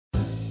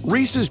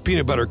Reese's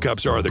peanut butter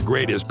cups are the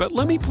greatest, but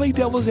let me play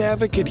devil's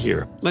advocate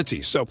here. Let's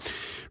see. So,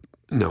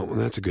 no,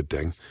 that's a good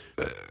thing.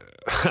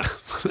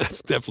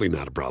 That's definitely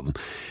not a problem.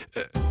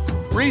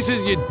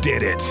 Reese's, you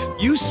did it.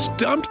 You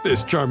stumped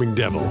this charming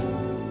devil.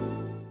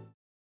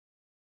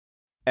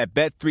 At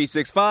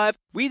Bet365,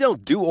 we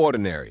don't do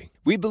ordinary.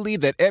 We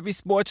believe that every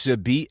sport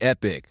should be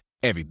epic.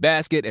 Every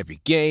basket,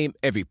 every game,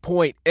 every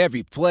point,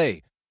 every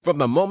play. From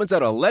the moments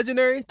that are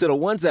legendary to the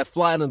ones that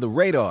fly under the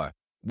radar.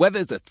 Whether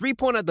it's a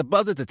three-pointer at the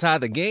buzzer to tie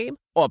the game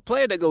or a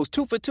player that goes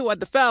 2 for 2 at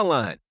the foul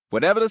line.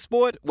 Whatever the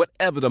sport,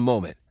 whatever the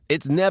moment.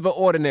 It's never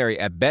ordinary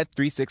at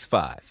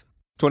Bet365.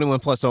 21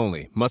 plus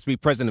only. Must be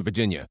present in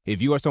Virginia.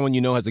 If you or someone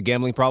you know has a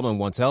gambling problem and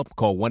wants help,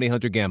 call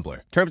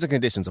 1-800-GAMBLER. Terms and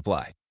conditions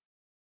apply.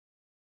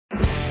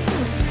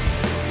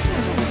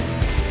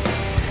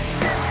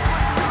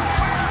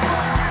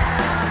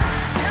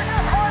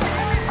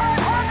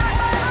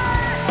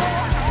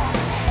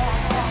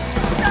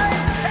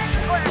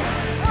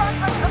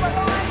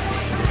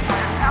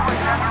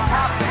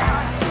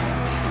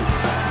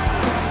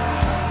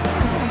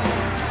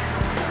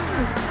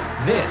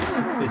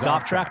 This is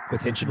Off Track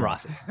with Hinch and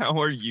Rossi.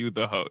 How are you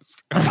the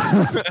host?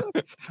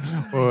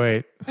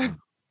 Wait.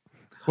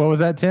 What was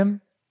that, Tim?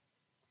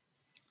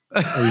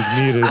 Oh,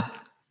 he's muted.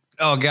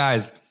 Oh,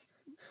 guys.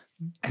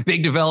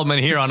 Big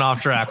development here on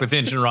Off Track with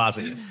Hinch and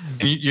Rossi.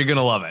 You're going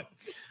to love it.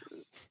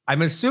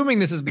 I'm assuming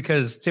this is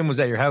because Tim was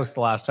at your house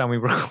the last time we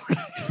recorded.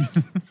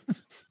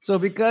 So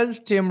because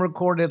Tim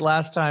recorded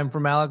last time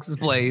from Alex's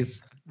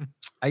place,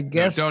 I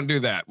guess... No, don't do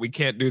that. We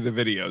can't do the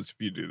videos if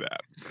you do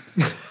that.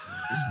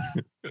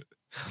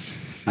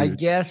 I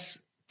guess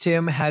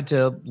Tim had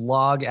to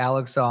log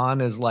Alex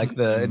on as like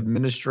the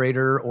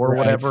administrator or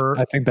whatever.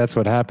 I think that's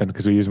what happened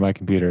because we use my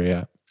computer.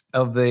 Yeah.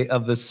 Of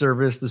the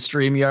service, the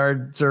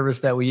StreamYard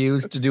service that we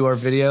use to do our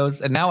videos.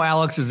 And now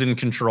Alex is in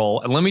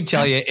control. And let me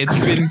tell you, it's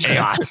been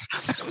chaos.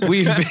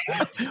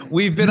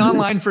 We've been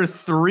online for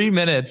 3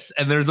 minutes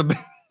and there's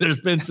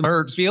been some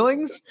hurt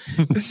feelings.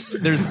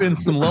 There's been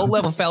some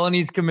low-level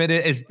felonies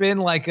committed. It's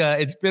been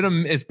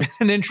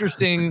an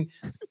interesting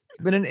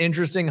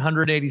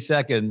 180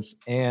 seconds,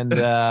 and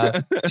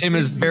Tim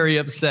is very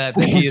upset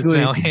that he has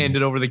now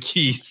handed over the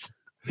keys.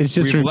 It's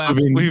just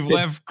we've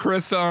left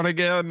Chris on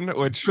again,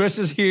 which Chris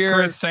is here.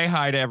 Chris, say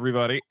hi to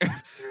everybody.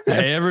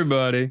 Hey,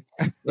 everybody.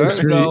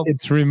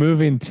 It's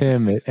removing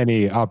Tim at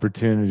any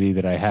opportunity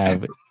that I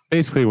have,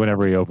 basically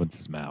whenever he opens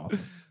his mouth.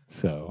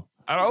 So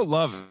I don't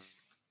love it.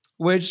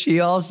 Which he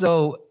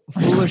also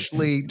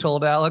foolishly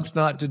told Alex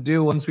not to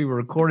do once we were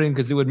recording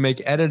because it would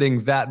make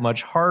editing that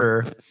much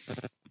harder.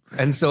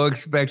 And so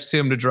expect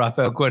Tim to drop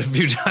out quite a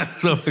few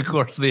times over the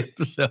course of the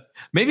episode.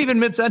 Maybe even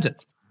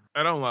mid-sentence.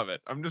 I don't love it.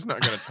 I'm just not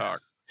going to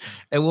talk.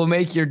 It will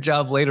make your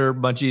job later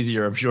much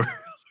easier, I'm sure.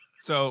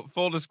 So,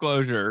 full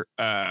disclosure,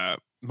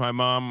 my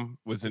mom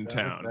was in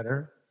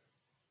town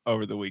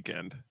over the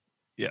weekend.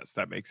 Yes,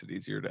 that makes it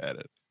easier to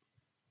edit.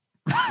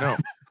 No.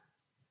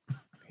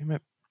 Damn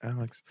it,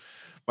 Alex.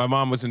 My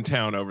mom was in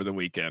town over the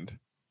weekend.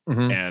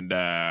 Mm-hmm. And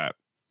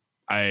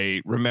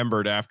I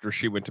remembered after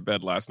she went to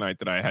bed last night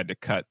that I had to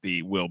cut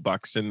the Will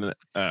Buxton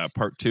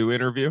part 2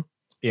 interview.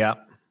 Yeah.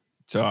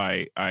 So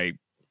I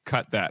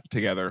cut that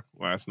together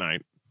last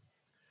night.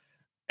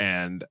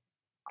 And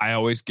I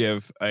always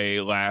give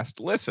a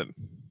last listen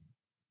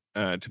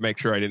to make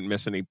sure I didn't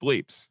miss any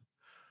bleeps.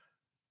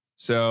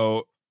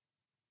 So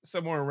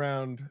somewhere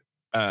around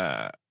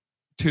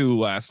 2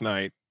 last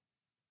night,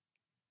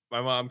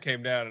 my mom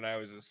came down and I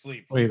was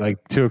asleep. Wait, like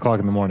 2 o'clock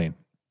in the morning?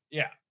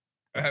 Yeah.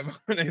 I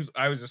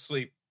was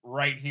asleep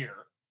right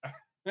here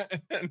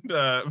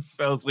and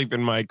fell asleep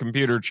in my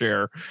computer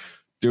chair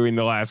doing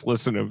the last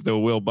listen of the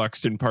Will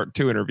Buxton part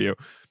 2 interview.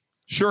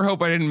 Sure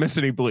hope I didn't miss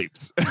any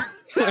bleeps.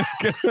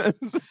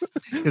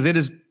 Because it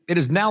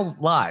is now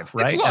live,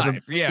 right? It's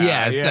live.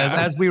 Yeah.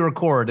 As we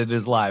record, it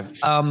is live.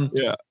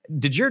 Yeah.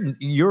 Did you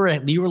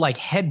were like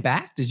head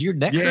back? Does your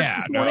neck hurt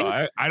this morning?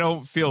 No, I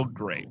don't feel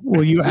great.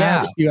 Well, you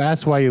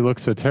asked why you look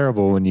so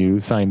terrible when you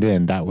signed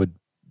in. That would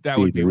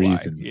be the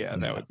reason. Why. Yeah,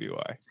 that would be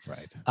why.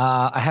 Right.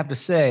 I have to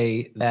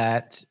say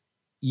that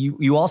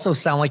you also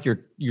sound like you're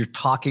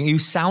talking. You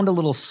sound a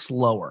little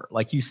slower.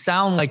 Like you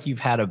sound like you've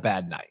had a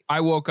bad night. I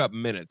woke up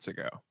minutes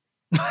ago.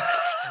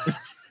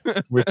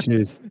 Which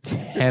is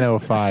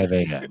 10:05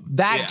 a.m.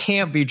 That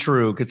can't be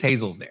true because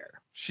Hazel's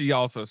there. She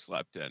also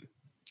slept in.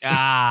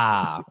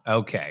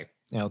 Okay.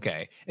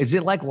 Is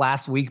it like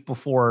last week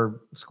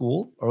before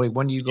school, or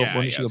when do you go?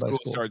 When did you go by school?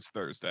 School Starts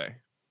Thursday.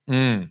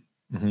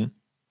 Mm-hmm.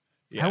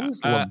 Yeah. I always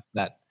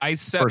that. I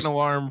set an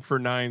alarm for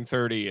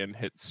 9:30 and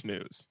hit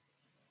snooze.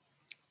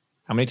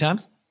 How many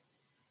times?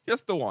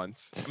 Just the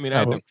once. I mean, I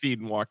had to feed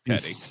and walk Teddy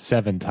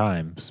 7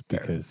 times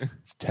because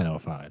it's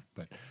 10:05.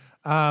 But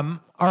all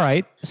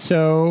right.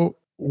 So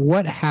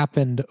what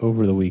happened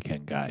over the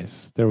weekend,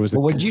 guys? There was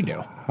what'd you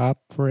do? Cup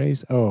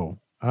race. Oh,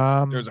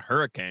 there was a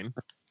hurricane.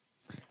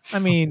 I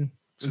mean,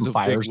 it was a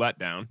big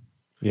letdown.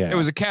 Yeah, it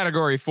was a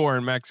Category 4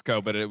 in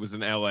Mexico, but it was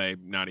in LA,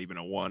 not even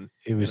a 1.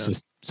 It was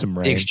just some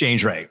rain. The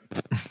exchange rate.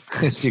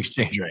 It's the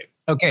exchange rate.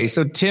 Okay,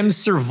 so Tim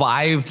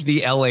survived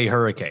the LA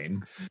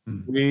hurricane.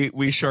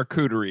 We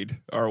charcuteried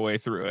our way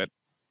through it.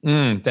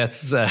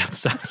 That's a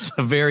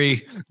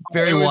very,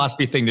 very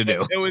waspy thing to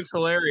do. It was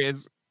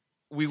hilarious.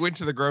 We went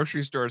to the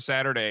grocery store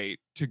Saturday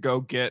to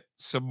go get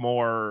some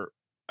more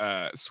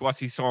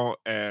saucisson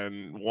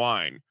and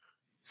wine.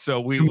 So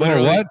we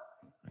literally what?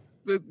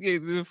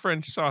 The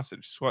French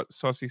sausage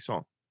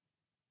saucisson.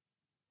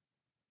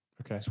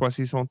 Okay.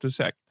 Saucisson de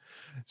sec.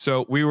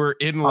 So we were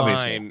in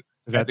line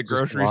at the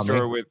grocery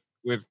store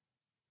with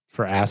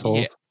for assholes.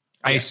 Yeah.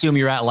 I assume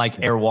you're at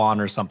like Erewhon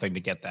or something to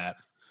get that.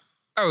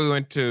 Oh,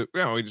 we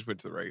just went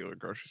to the regular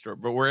grocery store,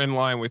 but we're in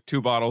line with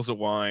 2 bottles of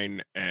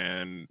wine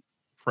and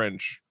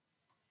French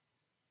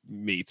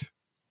meat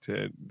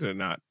to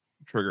not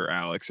trigger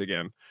Alex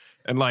again.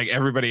 And like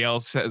everybody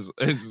else is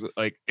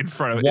like in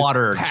front of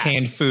water,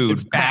 canned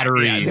foods,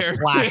 batteries,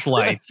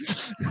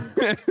 flashlights.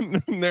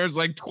 And there's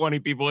like 20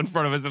 people in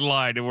front of us in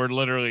line, and we're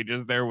literally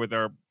just there with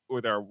our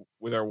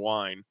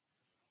wine.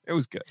 It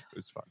was good. It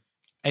was fun.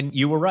 And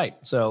you were right.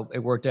 So it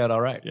worked out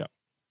all right. Yeah.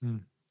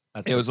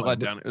 It was a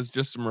letdown. It was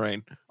just some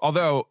rain.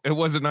 Although it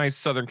was a nice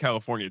Southern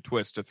California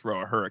twist to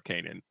throw a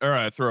hurricane in,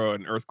 or throw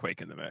an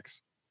earthquake in the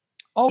mix.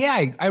 Oh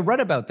yeah, I read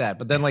about that,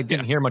 but then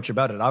didn't hear much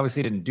about it.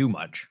 Obviously, didn't do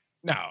much.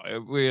 No,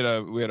 we had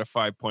a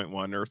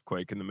 5.1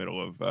 earthquake in the middle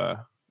of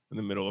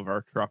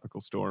our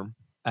tropical storm.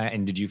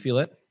 And did you feel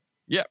it?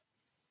 Yeah.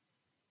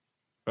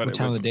 But what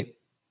time of the day? It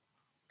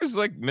was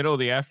like middle of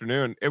the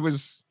afternoon. It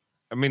was.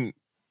 I mean,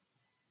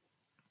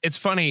 it's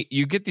funny.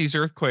 You get these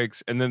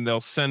earthquakes, and then they'll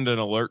send an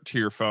alert to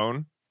your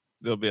phone.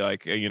 They'll be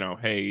like,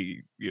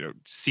 hey,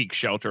 seek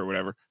shelter or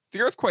whatever.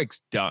 The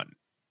earthquake's done.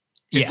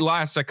 It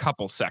lasts a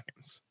couple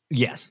seconds.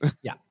 Yes.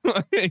 Yeah.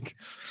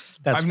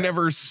 I've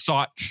never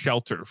sought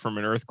shelter from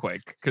an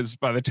earthquake because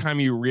by the time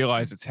you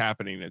realize it's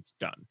happening, it's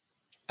done.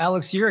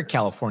 Alex, you're a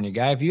California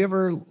guy. Have you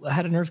ever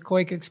had an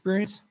earthquake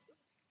experience?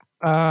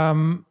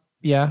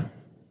 Yeah.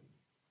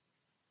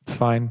 It's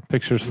fine.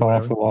 Pictures fall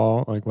off the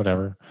wall, like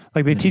whatever.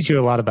 Like they teach you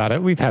a lot about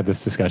it. We've had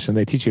this discussion.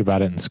 They teach you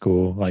about it in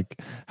school, like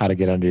how to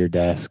get under your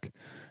desk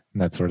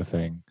and that sort of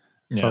thing.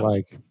 Yeah. But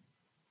like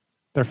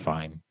they're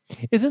fine.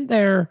 Isn't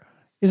there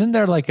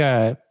like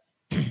a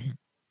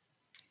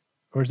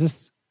or is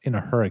this in a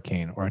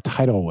hurricane or a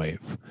tidal wave?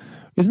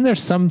 Isn't there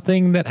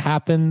something that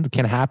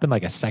can happen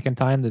like a second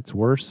time that's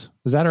worse?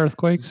 Is that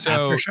earthquake? So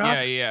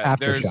aftershock? Yeah.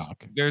 Aftershock.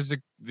 There's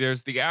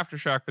the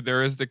aftershock, but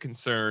there is the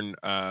concern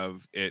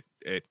of it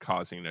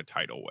causing a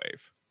tidal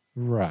wave.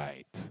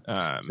 Right.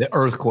 The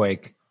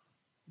earthquake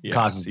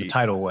causes the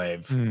tidal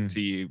wave.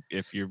 See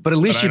if you're, but at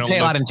least you pay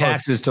a lot in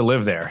taxes to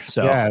live there.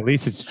 So yeah, at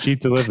least it's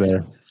cheap to live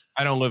there.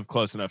 I don't live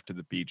close enough to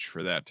the beach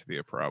for that to be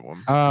a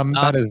problem.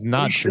 That is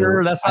not true.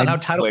 Sure, that's not how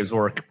tidal waves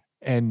work.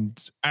 And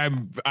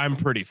I'm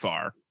pretty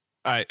far.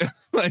 I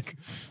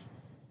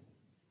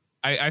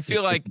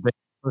feel like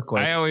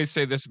I always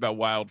say this about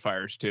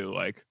wildfires too.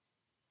 Like,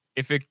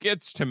 if it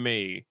gets to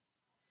me,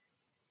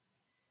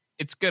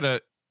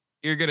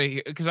 you're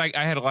gonna because I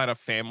had a lot of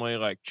family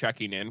like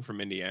checking in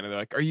from Indiana. They're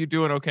like, "Are you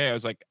doing okay?" I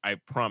was like, "I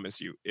promise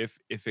you, if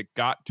it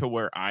got to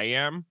where I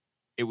am,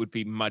 it would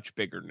be much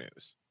bigger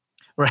news."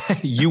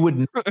 Right? You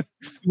would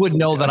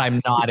know that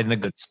I'm not in a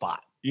good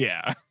spot.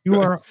 Yeah,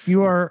 you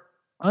are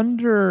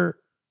under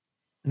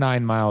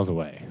 9 miles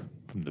away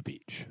from the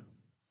beach.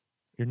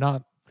 You're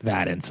not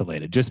that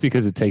insulated. Just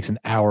because it takes an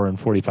hour and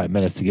 45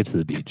 minutes to get to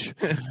the beach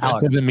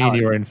doesn't mean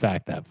you're in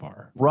fact that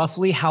far.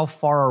 Roughly how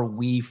far are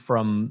we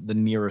from the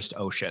nearest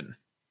ocean?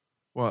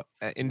 Well,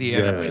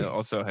 Indiana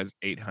also has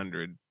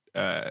 800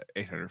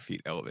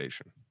 feet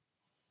elevation.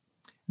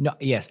 No,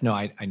 yes, no,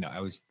 I know. I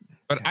was,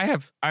 but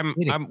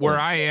I'm where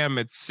I am.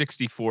 It's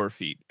 64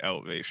 feet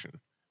elevation,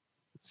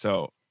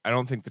 so I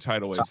don't think the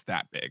tidal wave's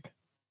that big.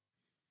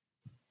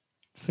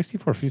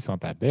 64 feet's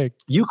not that big.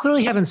 You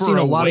clearly haven't seen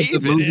a lot of the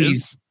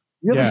movies.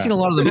 You haven't seen a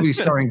lot of the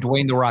movies starring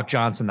Dwayne "The Rock"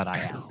 Johnson that I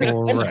have.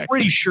 I'm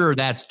pretty sure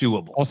that's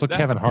doable. Also,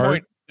 Kevin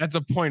Hart. That's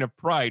a point of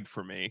pride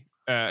for me,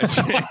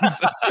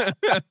 James.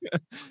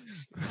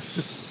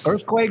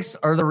 Earthquakes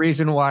are the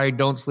reason why I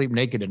don't sleep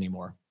naked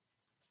anymore.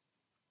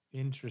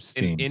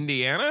 Interesting. In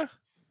Indiana,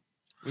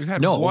 we've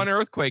had one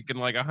earthquake in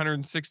like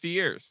 160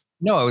 years.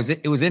 No,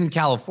 it was in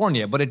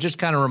California, but it just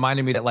kind of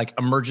reminded me that like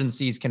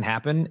emergencies can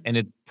happen, and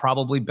it's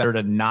probably better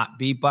to not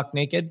be buck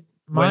naked.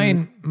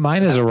 Mine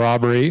is a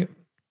robbery.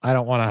 I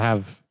don't want to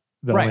have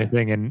the only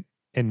thing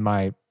in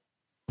my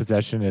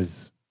possession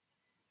is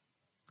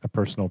a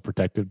personal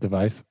protective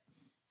device.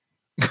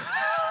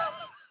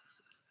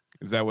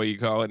 Is that what you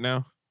call it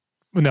now?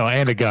 No,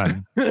 and a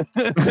gun. I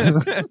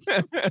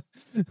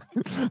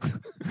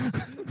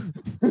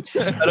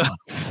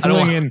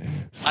don't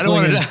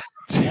want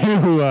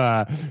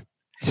to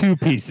two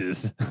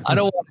pieces. I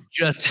don't want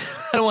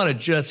to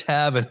just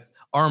have an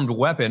armed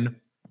weapon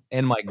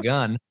and my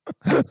gun.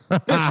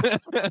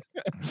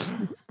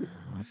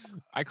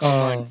 I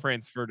call mine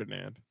Franz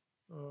Ferdinand.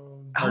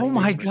 Oh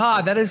my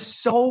God, that is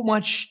so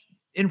much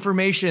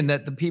information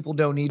that the people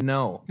don't need to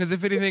know. Because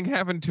if anything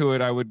happened to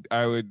it, I would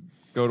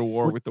go to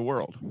war with the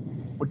world.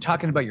 We're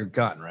talking about your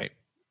gun, right?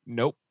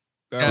 Nope.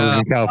 He's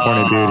in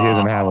California, dude. He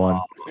doesn't have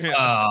one.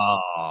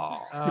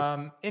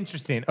 Oh.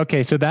 Interesting.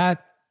 Okay, so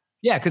that.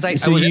 Yeah,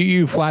 because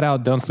you flat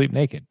out don't sleep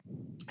naked,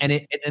 and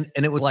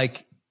it was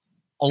like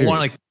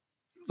along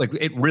like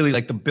it really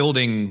like the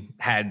building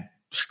had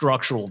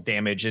structural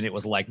damage and it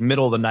was like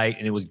middle of the night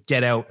and it was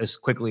get out as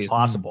quickly as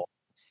possible.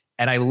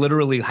 And I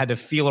literally had to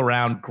feel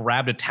around,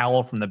 grabbed a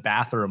towel from the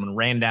bathroom and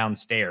ran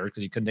downstairs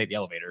because you couldn't take the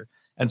elevator.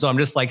 And so I'm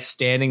just like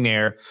standing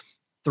there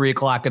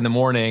 3:00 in the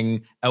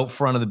morning out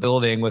front of the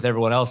building with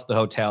everyone else at the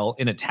hotel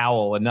in a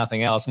towel and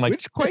nothing else. I'm like,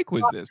 which quake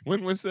was this?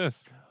 When was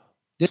this?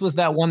 This was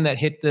that one that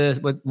hit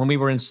when we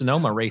were in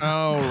Sonoma racing.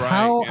 Oh,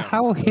 right.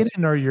 How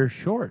hidden are your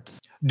shorts?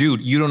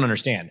 Dude, you don't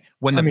understand.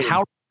 When the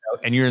power out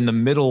and you're in the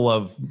middle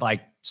of like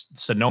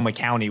Sonoma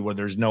County where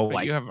there's no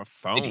like. You have a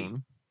phone. City.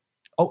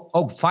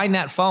 Oh, find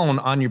that phone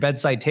on your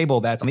bedside table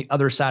that's on the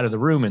other side of the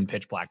room in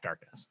pitch black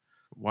darkness.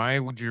 Why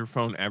would your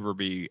phone ever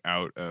be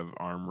out of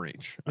arm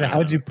reach? Yeah, how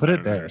would you put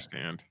it there?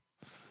 Understand.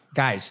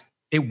 Guys,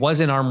 it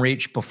was in arm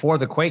reach before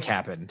the quake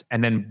happened.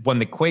 And then when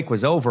the quake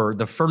was over,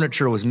 the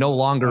furniture was no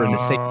longer in the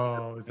same.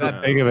 Oh, is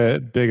that big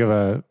of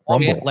a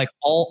rumble? Like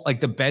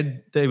the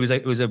bed, it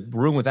was a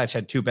room with that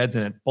had 2 beds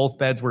in it. Both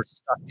beds were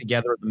stuck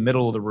together in the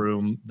middle of the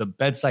room. The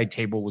bedside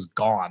table was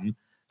gone.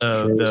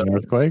 The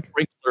earthquake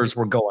sprinklers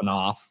were going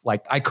off.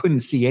 Like I couldn't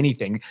see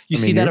anything. You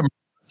see that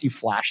emergency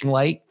flashing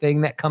light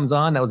thing that comes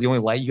on? That was the only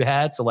light you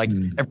had. So like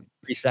every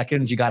 3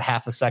 seconds, you got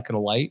half a second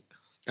of light.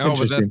 Oh,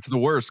 but that's the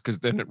worst because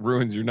then it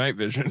ruins your night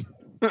vision.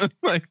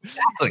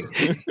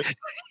 Exactly.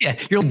 Yeah,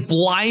 you're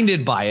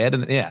blinded by it,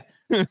 and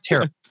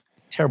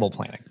terrible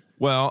planning.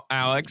 Well,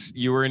 Alex,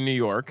 you were in New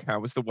York. How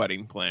was the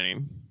wedding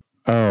planning?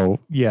 Oh,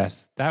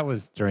 yes, that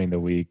was during the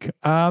week.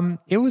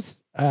 It was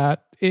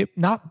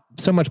not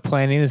so much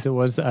planning as it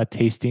was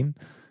tasting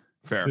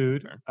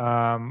food,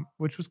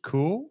 which was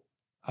cool.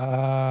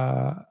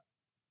 The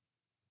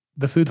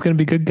food's going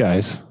to be good,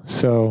 guys.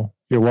 So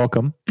you're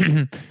welcome.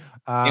 Can't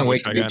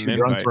wait to get too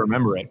drunk to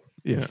remember it.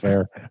 Yeah,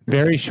 fair.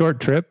 Very short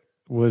trip.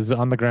 Was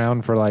on the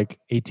ground for like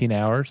 18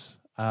 hours.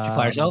 Did you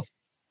fly yourself?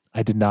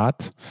 I did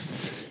not.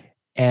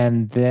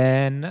 And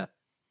then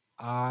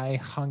I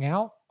hung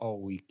out all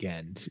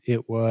weekend.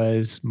 It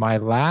was my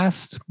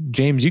last,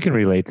 James, you can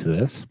relate to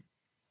this.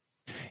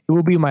 It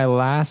will be my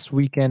last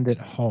weekend at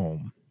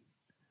home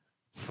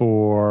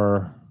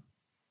for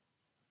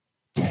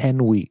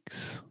 10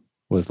 weeks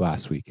was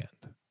last weekend.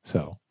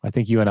 So I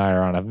think you and I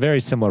are on a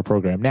very similar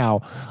program.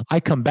 Now,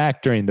 I come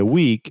back during the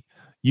week.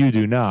 You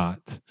do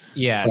not.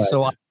 Yeah.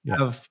 So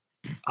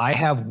I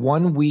have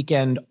 1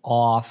 weekend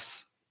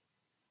off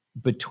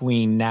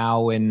between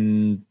now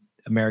and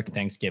American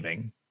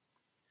Thanksgiving.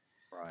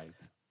 Right.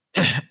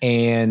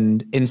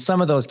 And in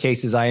some of those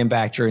cases, I am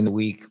back during the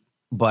week,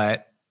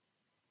 but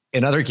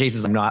in other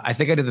cases, I'm not. I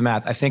think I did the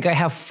math. I think I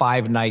have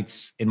 5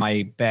 nights in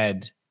my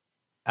bed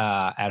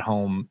at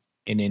home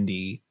in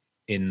Indy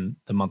in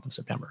the month of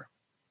September.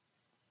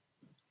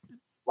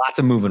 Lots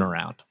of moving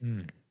around.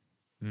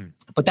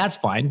 But that's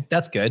fine.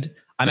 That's good.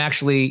 I'm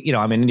actually,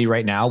 I'm in Indy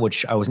right now,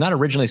 which I was not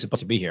originally supposed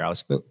to be here. I was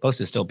supposed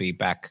to still be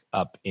back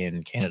up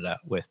in Canada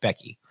with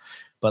Becky,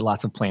 but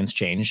lots of plans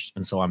changed.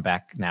 And so I'm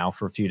back now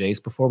for a few days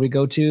before we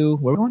go to,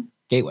 where are we going?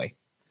 Gateway.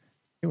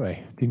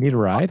 Gateway. Do you need a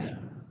ride?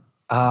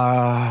 When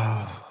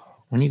are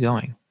you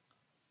going?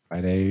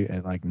 Friday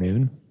at like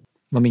noon.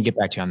 Let me get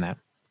back to you on that.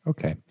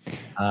 Okay.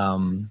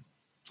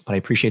 But I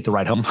appreciate the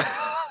ride home.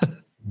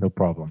 No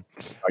problem.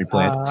 Are you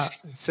planned?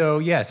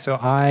 So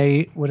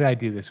what did I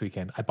do this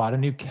weekend? I bought a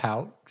new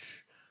couch.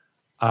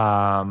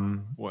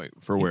 Wait,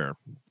 for where?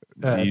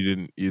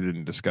 You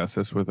didn't discuss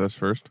this with us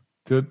first?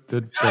 The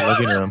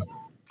living room.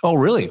 Oh,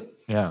 really?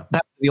 Yeah.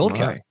 That's the old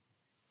couch.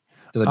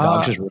 Do the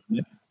dogs just ruin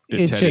it?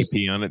 Did Teddy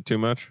pee on it too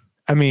much?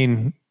 I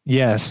mean,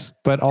 yes,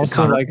 but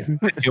also like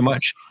too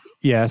much.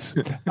 Yes.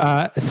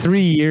 3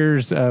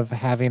 years of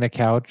having a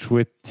couch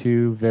with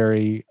 2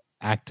 very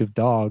active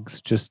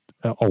dogs, just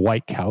a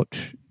white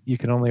couch. You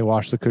can only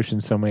wash the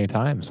cushions so many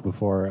times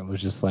before it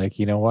was just like,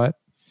 you know what?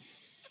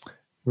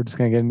 We're just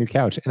going to get a new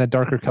couch and a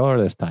darker color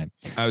this time.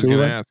 I was going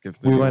to ask if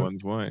the new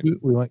one's white.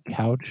 We went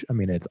couch. I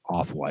mean, it's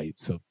off-white,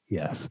 so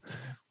yes.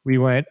 We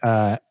went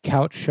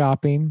couch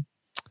shopping.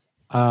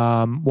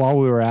 While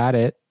we were at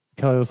it,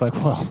 Kelly was like,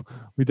 well,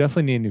 we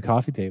definitely need a new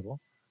coffee table.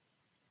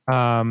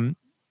 And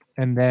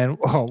then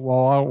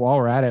while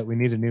we're at it, we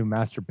need a new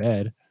master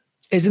bed.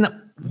 Isn't it?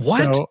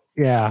 What? So,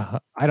 yeah,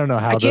 I don't know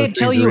how. I can't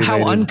tell you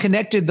how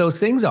unconnected those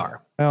things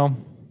are. Well,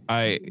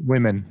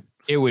 women.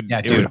 It would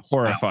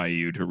horrify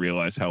you to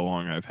realize how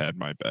long I've had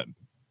my bed.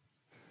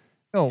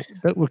 No,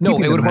 it would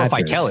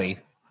horrify Kelly.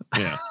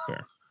 Yeah,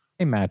 fair.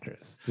 A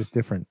mattress, just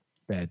different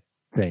bed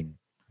thing.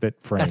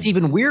 That's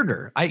even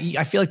weirder.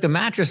 I feel like the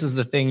mattress is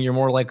the thing you're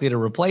more likely to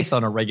replace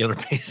on a regular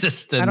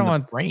basis than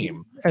the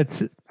frame. I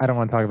don't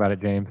want to talk about it,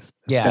 James.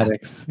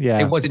 Aesthetics. Yeah.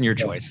 It wasn't your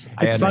choice.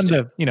 It's fun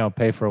to,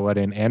 pay for a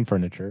wedding and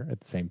furniture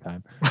at the same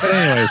time.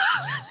 But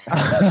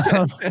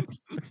anyways.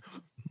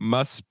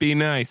 Must be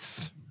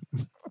nice.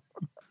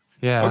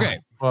 Yeah. Okay.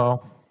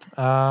 Well,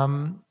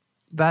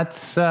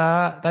 that's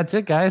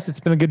it, guys. It's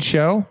been a good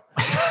show.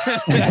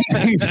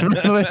 Thanks for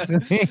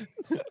listening.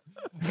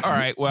 All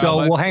right. Well,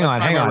 so hang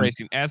on.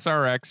 Racing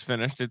SRX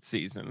finished its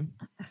season.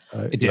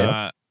 It did.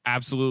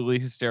 Absolutely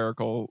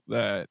hysterical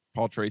that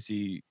Paul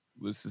Tracy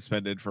was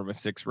suspended from a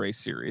 6-race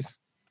series.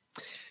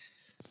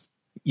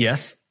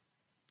 Yes.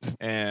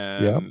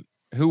 And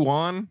who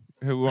won?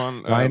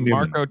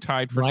 Marco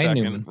tied for second.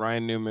 Newman.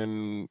 Ryan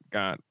Newman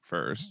got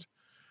first.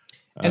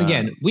 And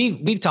again,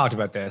 we've talked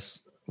about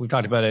this. We've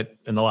talked about it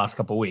in the last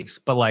couple of weeks.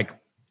 But like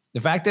the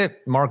fact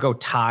that Marco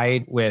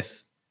tied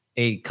with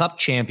a Cup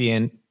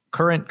champion,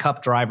 current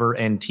Cup driver,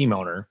 and team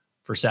owner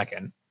for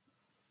second.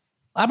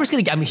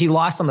 He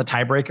lost on the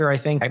tiebreaker, I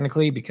think,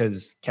 technically,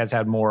 because Kez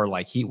had more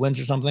like heat wins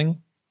or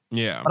something.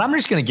 Yeah. But I'm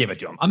just going to give it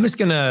to him.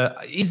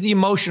 He's the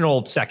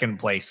emotional second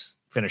place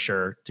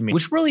finisher to me,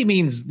 which really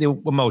means the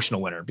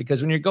emotional winner,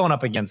 because when you're going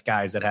up against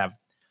guys that have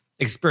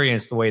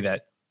experience the way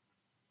that,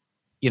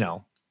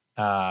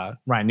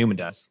 Ryan Newman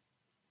does,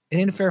 it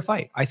ain't a fair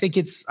fight. I think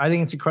it's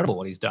incredible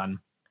what he's done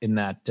in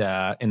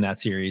that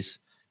series.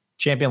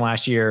 Champion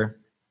last year.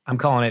 I'm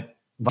calling it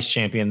vice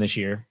champion this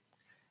year.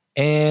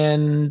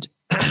 And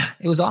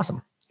it was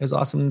awesome. It was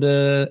awesome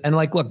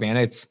look,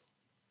 man,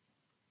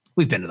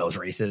 we've been to those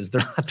races.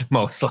 They're not the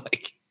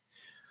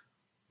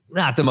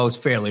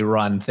most fairly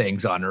run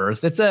things on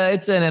earth. It's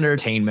an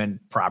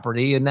entertainment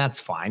property, and that's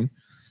fine.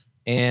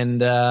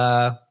 And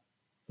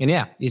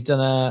yeah, he's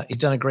done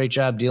a great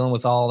job dealing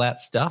with all that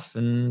stuff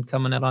and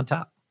coming out on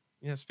top.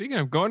 Yeah. Speaking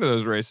of going to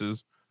those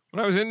races,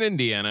 when I was in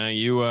Indiana,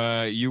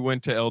 you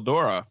went to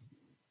Eldora.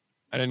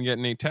 I didn't get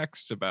any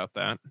texts about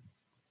that.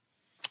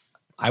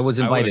 I was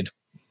invited.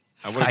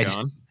 I would have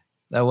gone.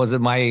 That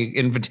wasn't my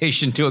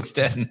invitation to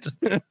extend.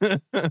 I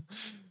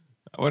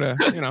would have,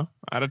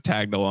 I'd have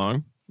tagged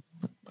along.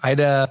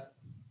 I'd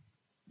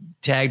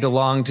tagged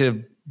along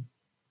to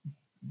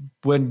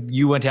when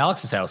you went to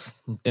Alex's house.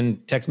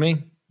 Didn't text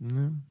me.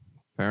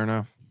 Fair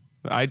enough.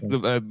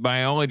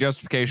 My only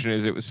justification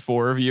is it was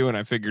 4 of you, and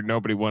I figured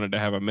nobody wanted to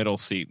have a middle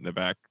seat in the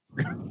back.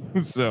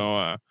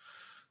 So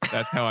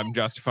that's how I'm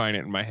justifying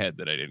it in my head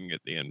that I didn't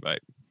get the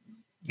invite.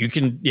 You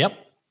can, yep,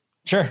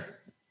 sure.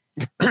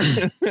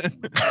 I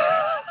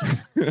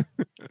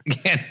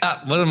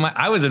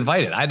was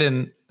invited. I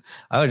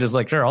was just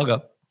like, sure, I'll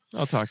go.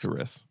 I'll talk to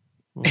Riss.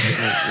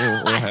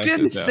 I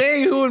didn't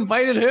say who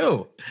invited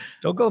who.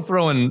 Don't go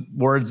throwing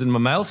words in my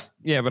mouth.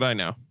 Yeah, but I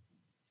know.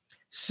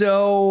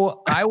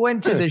 So I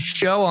went to this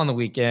show on the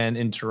weekend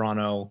in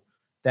Toronto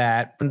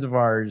that friends of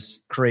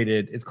ours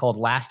created. It's called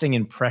Lasting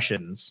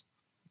Impressions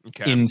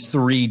in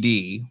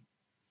 3D.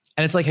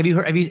 And it's like,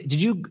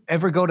 did you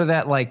ever go to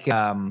that? Like,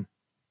 there's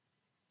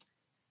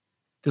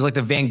like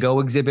the Van Gogh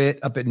exhibit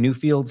up at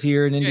Newfields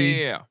here in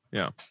Indy.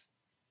 Yeah.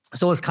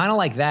 So it's kind of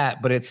like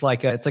that, but it's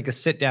like a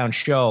sit down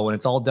show, and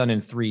it's all done in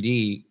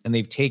 3D. And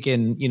they've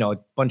taken, a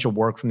bunch of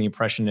work from the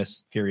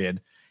Impressionist period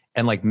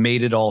and like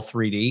made it all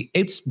 3D.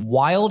 It's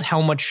wild how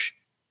much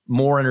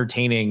more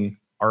entertaining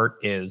art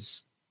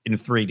is in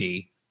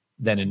 3D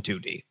than in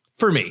 2D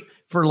for me,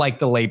 for like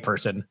the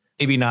layperson,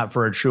 maybe not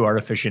for a true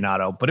art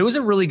aficionado, but it was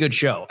a really good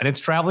show, and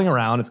it's traveling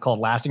around. It's called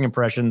Lasting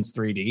Impressions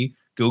 3D.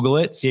 Google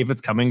it, see if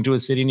it's coming to a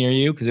city near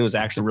you, because it was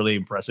actually a really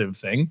impressive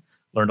thing.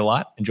 Learned a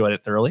lot, enjoyed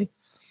it thoroughly.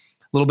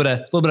 A little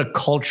bit of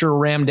culture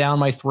rammed down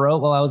my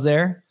throat while I was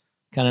there.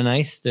 Kind of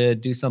nice to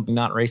do something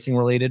not racing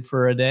related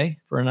for a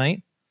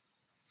night.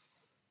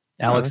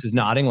 Alex is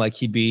nodding like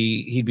he'd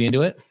be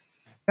into it.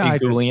 Yeah,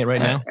 Googling it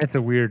right now. It's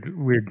a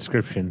weird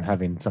description,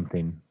 having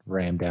something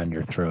rammed down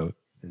your throat.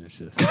 It's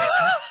just.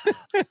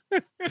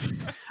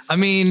 I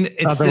mean,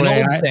 it's an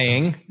old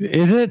saying.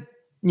 Is it?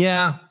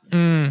 Yeah.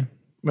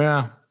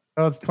 Yeah.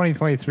 Oh, it's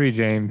 2023,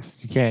 James.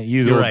 You can't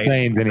use old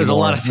sayings anymore. There's a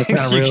lot of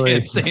things you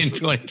can't say in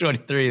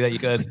 2023 that you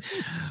could.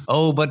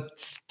 Oh, but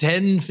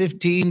 10,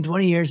 15,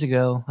 20 years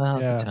ago. Well,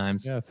 good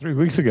times. Yeah, 3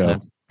 weeks ago.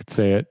 Could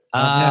say it.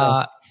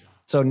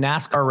 So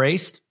NASCAR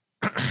raced.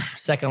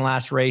 Second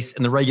last race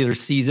in the regular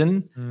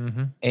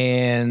season.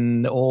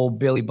 And old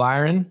Billy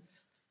Byron.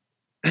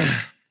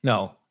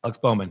 No, Alex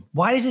Bowman.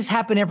 Why does this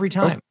happen every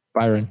time?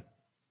 Byron.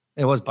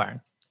 It was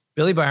Byron.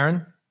 Billy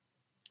Byron.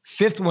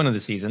 5th win of the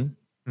season.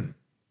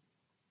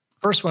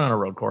 First one on a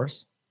road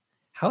course.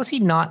 How is he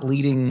not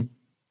leading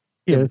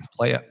to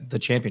play the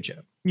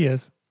championship? He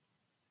is.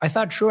 I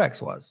thought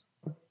Truex was.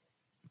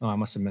 Oh, I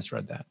must have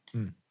misread that.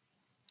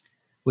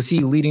 Was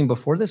he leading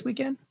before this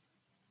weekend?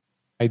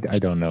 I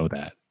don't know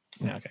that.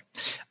 Yeah, okay.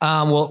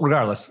 Well,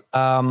 regardless,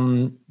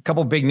 a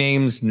couple big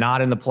names not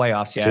in the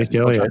playoffs yet. Chase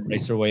Elliott.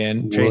 Race their way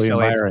in. Chase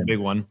Elliott's the big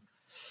one.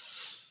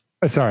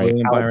 Sorry,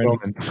 William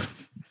Byron.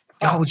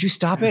 God, would you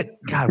stop it?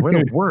 God, we're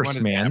the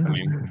worst,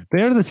 man.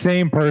 They're the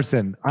same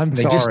person.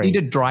 They just need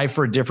to drive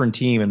for a different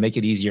team and make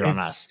it easier on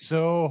us.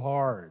 So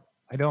hard.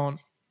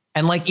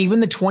 And like even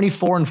the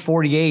 24 and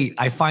 48,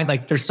 I find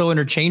like they're so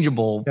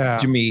interchangeable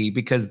to me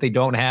because they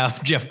don't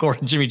have Jeff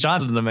Gordon, Jimmy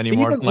Johnson in them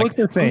anymore. They look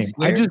the same.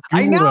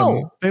 I know.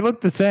 Them. They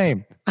look the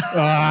same.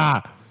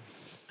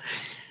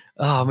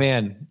 Oh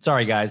man.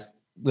 Sorry guys.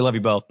 We love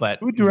you both, but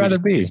who would you rather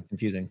be? It's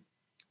confusing.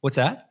 What's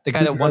that? The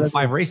guy that won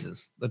 5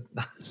 races.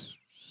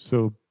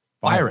 So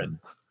Byron.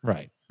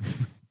 Right.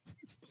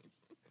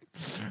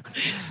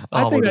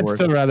 Oh, I think the I'd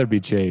worst. still rather be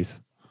Chase.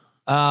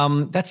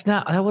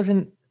 That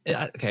wasn't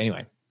okay.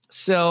 Anyway,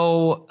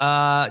 so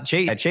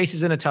Chase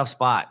is in a tough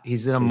spot.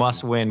 He's in a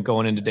must win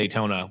going into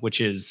Daytona, which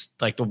is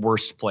like the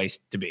worst place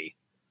to be.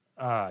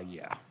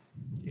 Yeah.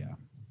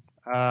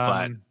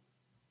 But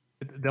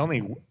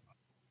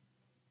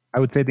I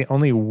would say the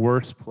only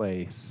worst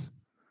place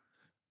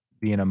to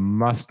be in a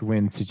must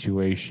win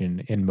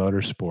situation in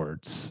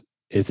motorsports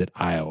is at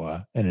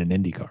Iowa in an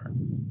IndyCar.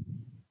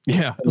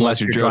 Yeah, unless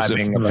you're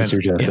driving, Unless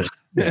you're Joseph.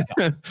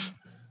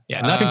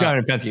 Yeah, nothing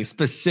driving a Penske,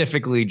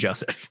 specifically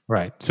Joseph.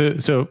 Right.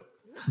 So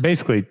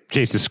basically,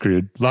 Chase is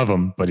screwed. Love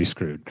him, but he's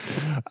screwed.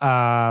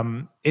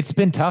 It's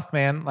been tough,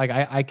 man. Like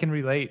I can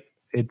relate.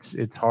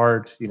 It's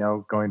hard,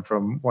 going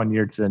from one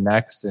year to the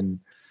next and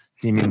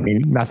seemingly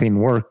nothing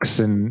works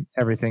and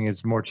everything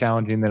is more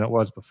challenging than it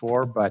was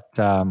before. But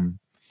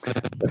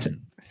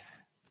listen,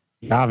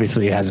 he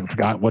obviously hasn't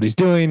forgotten what he's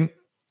doing.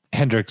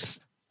 Hendrick's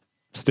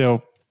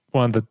still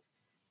one of the,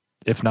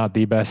 if not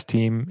the best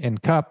team in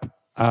Cup.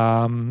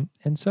 And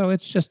so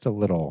it's just a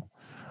little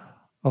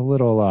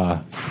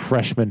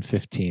freshman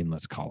 15,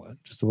 let's call it.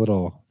 Just a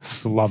little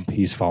slump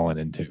he's fallen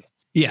into.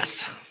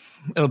 Yes.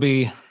 It'll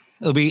be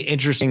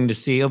interesting to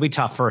see. It'll be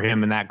tough for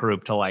him in that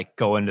group to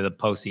go into the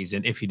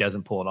postseason if he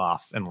doesn't pull it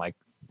off. And like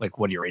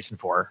what are you racing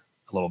for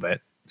a little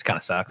bit? It kind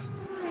of sucks.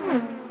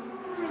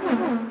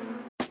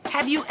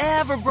 Have you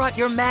ever brought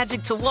your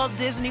magic to Walt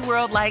Disney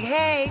World like,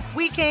 hey,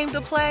 we came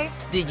to play?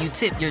 Did you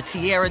tip your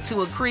tiara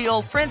to a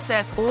Creole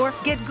princess or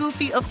get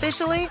goofy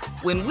officially?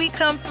 When we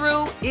come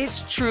through,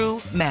 it's true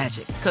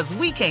magic, because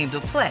we came to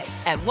play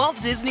at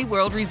Walt Disney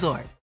World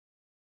Resort.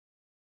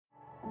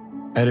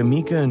 At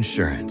Amica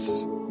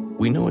Insurance,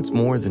 we know it's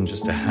more than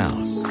just a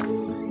house.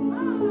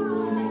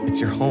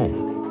 It's your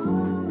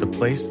home, the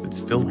place that's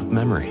filled with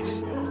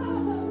memories.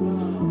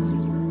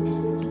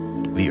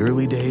 The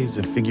early days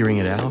of figuring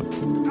it out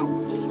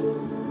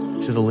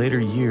to the later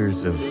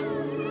years of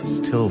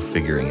still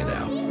figuring it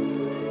out.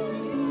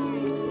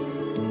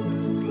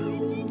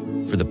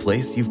 For the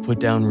place you've put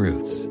down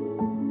roots,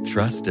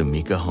 trust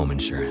Amica Home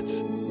Insurance.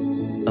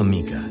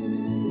 Amica,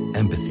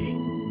 empathy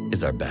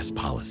is our best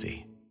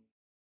policy.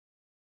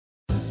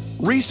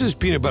 Reese's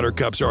peanut butter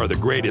cups are the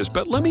greatest,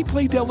 but let me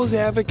play devil's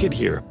advocate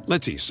here.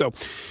 Let's see. So,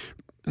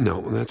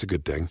 no, that's a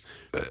good thing.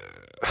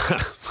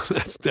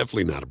 That's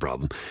definitely not a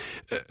problem.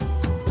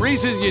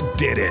 Reese's, you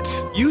did it.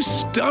 You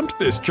stumped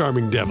this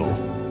charming devil.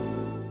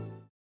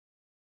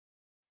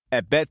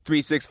 At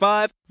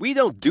Bet365, we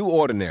don't do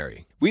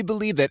ordinary. We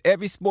believe that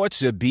every sport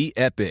should be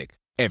epic.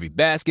 Every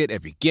basket,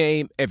 every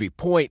game, every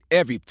point,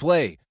 every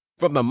play.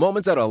 From the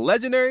moments that are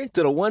legendary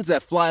to the ones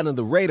that fly under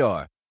the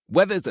radar.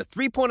 Whether it's a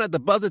three-pointer at the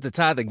buzzer to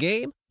tie the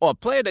game or a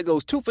player that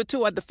goes 2 for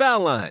 2 at the foul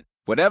line.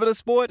 Whatever the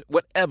sport,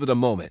 whatever the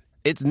moment.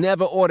 It's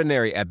never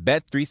ordinary at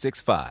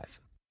Bet365.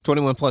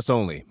 21 plus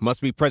only.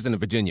 Must be present in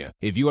Virginia.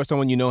 If you or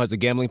someone you know has a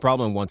gambling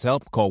problem and wants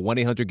help, call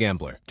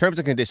 1-800-GAMBLER. Terms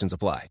and conditions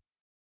apply.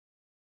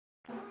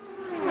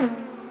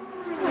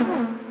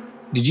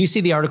 Did you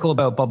see the article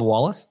about Bubba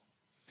Wallace?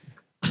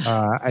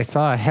 I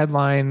saw a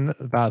headline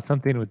about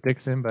something with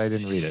Dixon, but I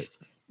didn't read it.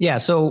 Yeah,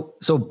 so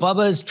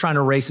Bubba's trying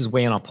to race his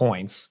way in on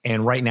points,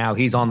 and right now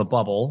he's on the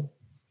bubble.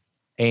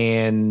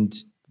 And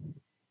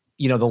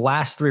the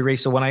last 3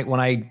 races. So when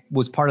I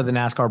was part of the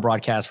NASCAR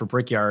broadcast for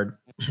Brickyard,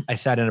 I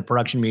sat in a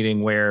production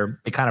meeting where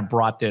they kind of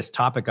brought this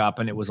topic up,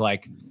 and it was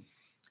like,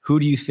 who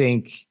do you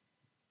think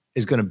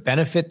is going to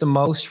benefit the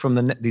most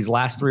from these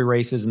last 3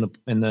 races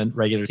in the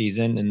regular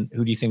season, and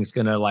who do you think is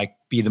going to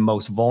be the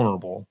most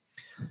vulnerable?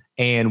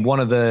 And one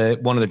of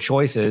the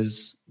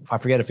choices, I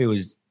forget if it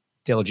was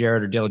Dale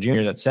Jarrett or Dale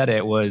Jr. that said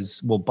it,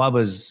 was, well,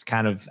 Bubba's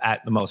kind of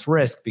at the most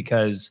risk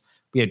because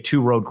we had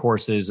 2 road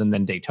courses and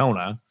then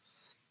Daytona,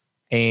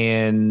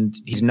 and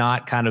he's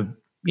not kind of,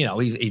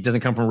 he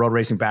doesn't come from a road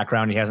racing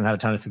background. He hasn't had a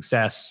ton of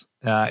success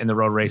in the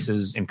road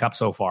races in Cup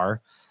so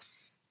far.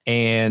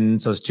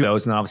 And so it's 2 of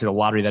those, and then obviously the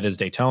lottery that is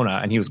Daytona,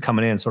 and he was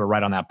coming in sort of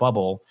right on that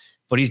bubble.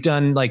 But he's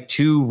done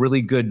 2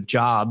 really good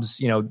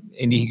jobs.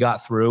 Indy he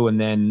got through, and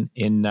then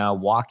in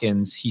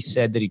Watkins, he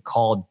said that he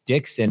called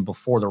Dixon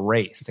before the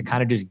race to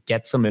kind of just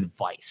get some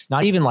advice.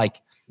 Not even he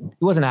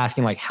wasn't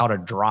asking how to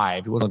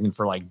drive. He wasn't looking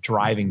for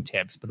driving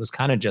tips, but it was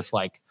kind of just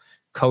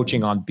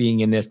coaching on being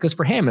in this. Because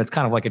for him, it's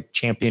kind of like a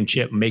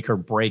championship make or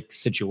break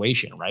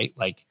situation, right?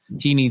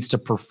 He needs to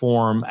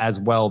perform as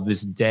well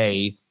this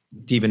day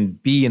to even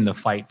be in the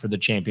fight for the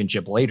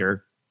championship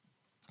later.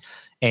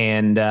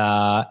 And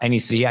he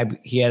said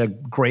he had a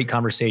great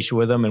conversation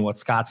with him, and what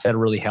Scott said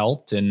really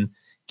helped and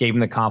gave him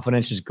the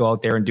confidence to just go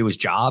out there and do his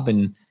job.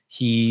 And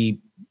he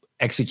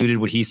executed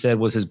what he said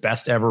was his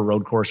best ever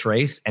road course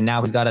race. And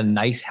now he's got a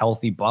nice,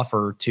 healthy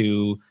buffer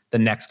to the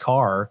next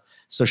car.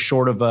 So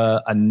short of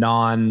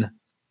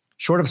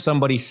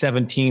somebody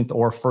 17th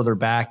or further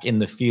back in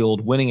the field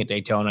winning at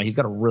Daytona, he's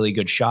got a really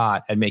good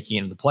shot at making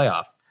it into the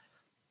playoffs.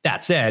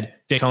 That said,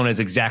 Daytona is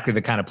exactly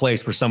the kind of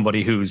place where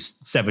somebody who's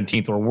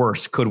 17th or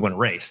worse could win a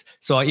race.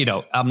 So,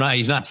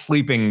 he's not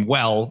sleeping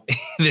well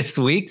this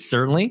week,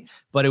 certainly,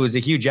 but it was a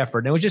huge effort.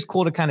 And it was just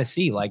cool to kind of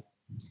see, like,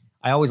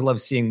 I always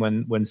love seeing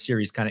when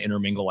series kind of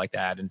intermingle like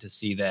that, and to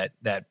see that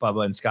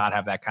Bubba and Scott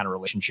have that kind of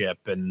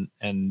relationship,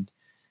 and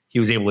he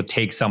was able to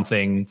take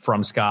something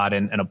from Scott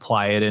and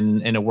apply it,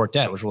 and it worked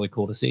out. It was really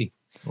cool to see.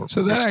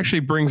 So that actually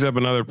brings up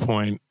another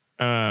point.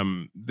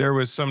 There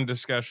was some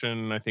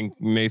discussion. I think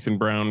Nathan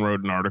Brown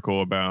wrote an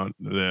article about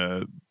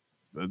the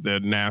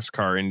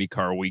NASCAR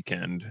IndyCar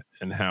weekend,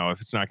 and how if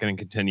it's not going to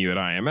continue at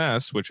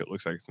IMS, which it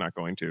looks like it's not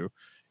going to,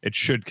 it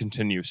should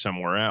continue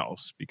somewhere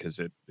else, because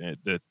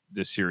the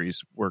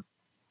series worked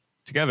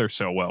together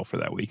so well for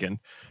that weekend.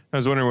 I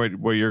was wondering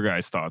what your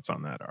guys' thoughts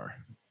on that are.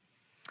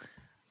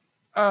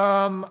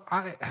 I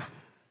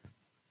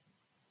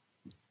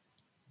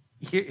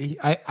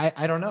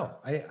don't know.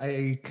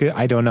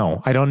 I don't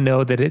know. I don't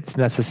know that it's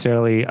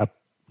necessarily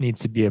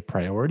needs to be a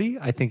priority.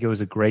 I think it was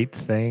a great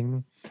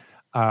thing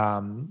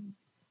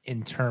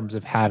in terms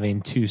of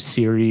having two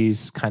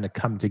series kind of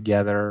come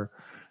together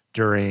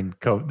during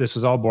COVID. This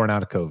was all born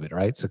out of COVID,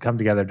 right? So come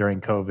together during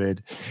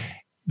COVID.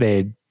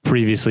 They'd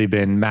previously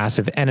been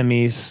massive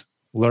enemies,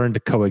 learned to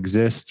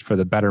coexist for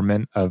the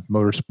betterment of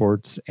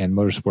motorsports and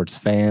motorsports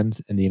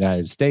fans in the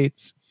United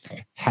States,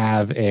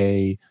 have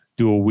a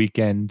dual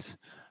weekend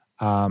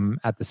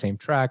at the same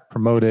track,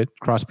 promote it,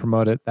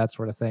 cross-promote it, that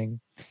sort of thing.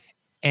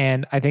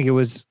 And I think it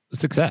was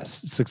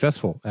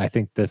successful. I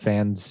think the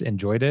fans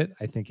enjoyed it.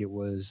 I think it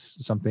was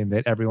something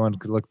that everyone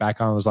could look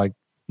back on and was like,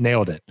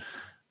 nailed it.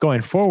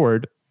 Going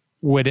forward,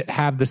 would it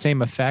have the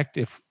same effect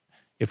if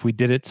we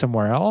did it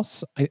somewhere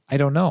else? I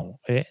don't know.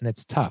 And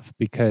it's tough,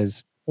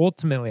 because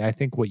ultimately I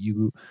think what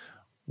you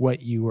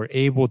were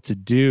able to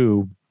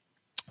do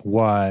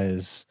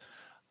was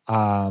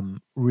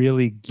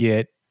really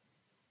get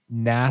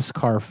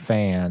NASCAR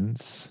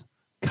fans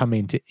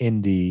coming to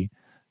Indy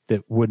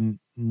that wouldn't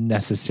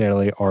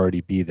necessarily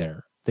already be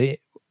there. From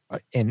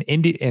an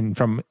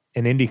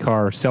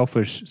IndyCar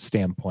selfish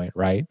standpoint,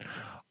 right?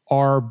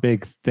 Our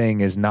big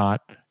thing is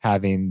not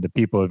having the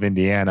people of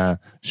Indiana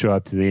show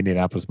up to the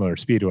Indianapolis Motor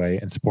Speedway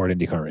and support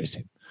IndyCar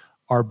racing.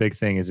 Our big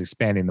thing is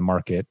expanding the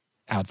market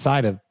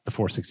outside of the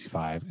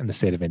 465 in the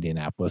state of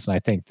Indianapolis. And I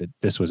think that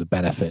this was a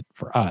benefit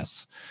for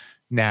us.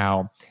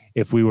 Now,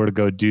 if we were to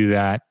go do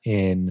that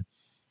in,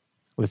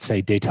 let's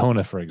say,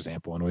 Daytona, for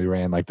example, and we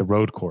ran like the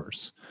road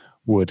course,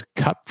 would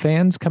Cup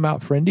fans come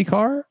out for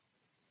IndyCar?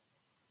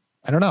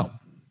 I don't know.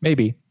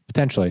 Maybe,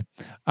 potentially.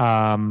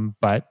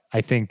 But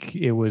I think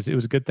it was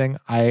a good thing.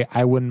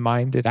 I wouldn't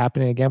mind it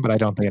happening again, but I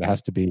don't think it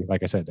has to be,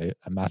 like I said,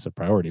 a massive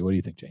priority. What do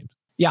you think, James?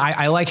 Yeah,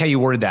 I like how you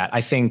worded that.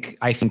 I think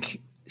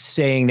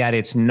saying that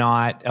it's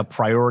not a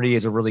priority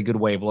is a really good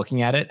way of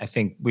looking at it. I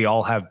think we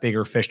all have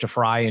bigger fish to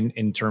fry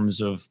in terms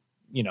of,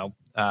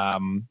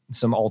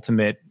 some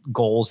ultimate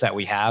goals that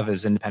we have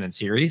as independent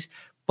series,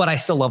 but I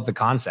still love the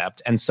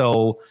concept. And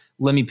so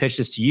let me pitch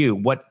this to you.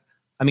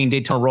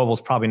 Daytona Roval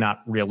is probably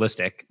not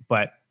realistic,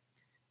 but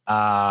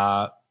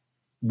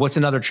what's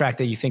another track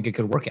that you think it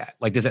could work at?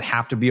 Like, does it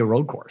have to be a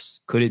road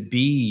course? Could it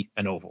be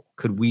an oval?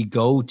 Could we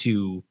go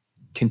to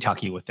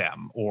Kentucky with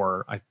them?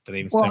 Or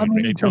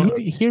Daytona?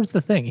 Here's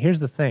the thing.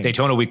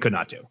 Daytona we could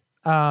not do.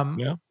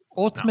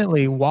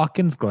 Ultimately,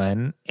 Watkins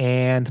Glen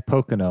and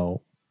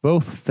Pocono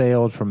both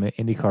failed from an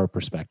IndyCar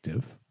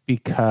perspective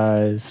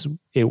because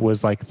it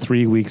was like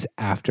 3 weeks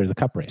after the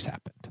Cup race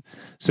happened.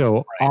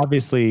 So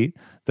obviously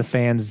the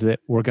fans that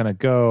were going to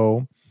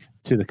go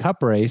to the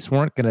Cup race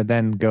weren't going to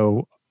then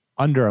go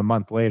under a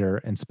month later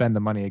and spend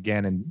the money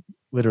again and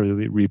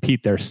literally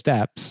repeat their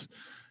steps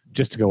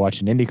just to go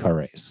watch an IndyCar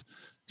race.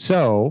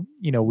 So,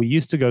 we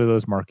used to go to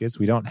those markets.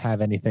 We don't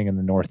have anything in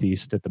the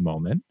Northeast at the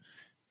moment.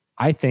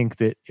 I think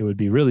that it would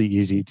be really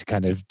easy to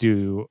kind of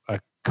do a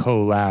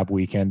collab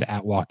weekend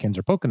at Watkins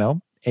or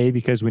Pocono, A,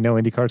 because we know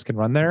IndyCars can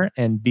run there,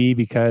 and B,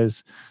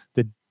 because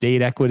the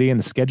date equity and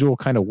the schedule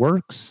kind of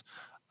works.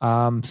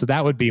 So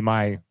that would be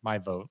my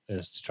vote,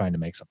 is to trying to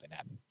make something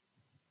happen.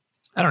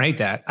 I don't hate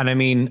that. And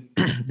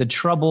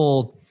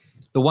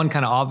the one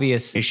kind of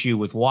obvious issue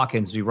with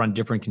Watkins, we run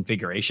different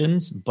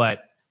configurations,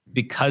 but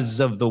because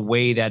of the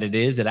way that it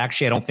is, it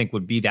actually, I don't think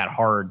would be that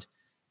hard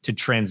to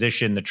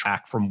transition the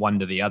track from one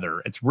to the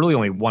other. It's really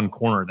only one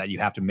corner that you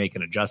have to make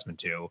an adjustment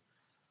to.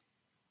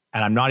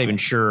 And I'm not even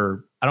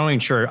sure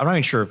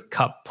if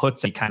Cup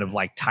puts any kind of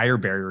like tire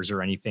barriers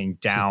or anything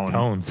down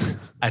cones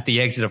at the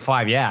exit of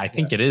 5. Yeah, I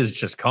think it is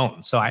just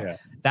cones. So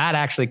that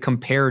actually,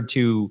 compared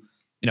to,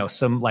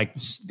 some like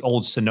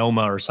old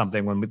Sonoma or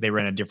something when they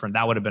ran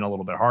that would have been a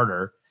little bit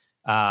harder.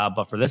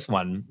 But for this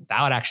one,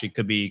 that would actually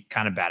could be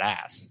kind of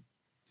badass.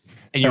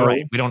 And you're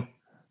right. We don't.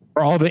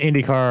 For all the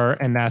IndyCar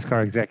and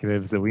NASCAR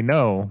executives that we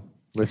know,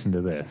 listen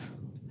to this.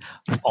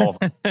 All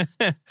of them.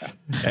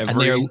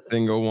 Every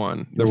single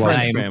one. The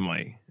French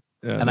family.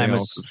 And I'm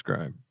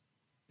subscribe.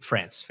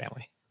 France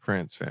family.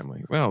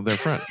 Well, they're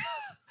French.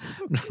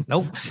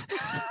 Nope.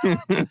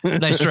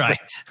 Nice try.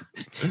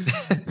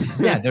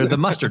 Yeah, they're the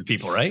mustard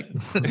people, right?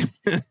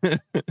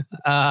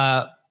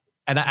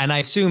 And I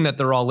assume that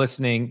they're all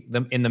listening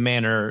in the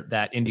manner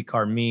that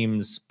IndyCar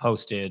memes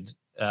posted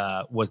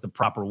was the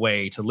proper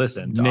way to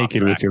listen. To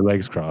naked with your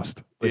legs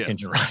crossed. With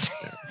Hinge and Rossi.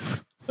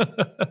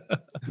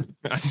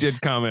 I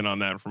did comment on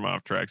that from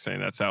off track saying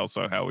that's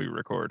also how we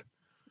record.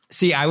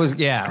 See, I was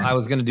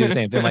going to do the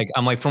same thing.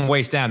 I'm like from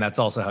waist down. That's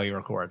also how you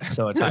record.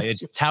 So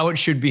it's how it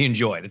should be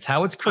enjoyed. It's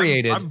how it's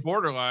created. I'm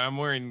borderline. I'm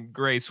wearing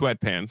gray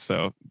sweatpants,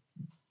 so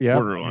yeah,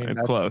 borderline.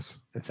 It's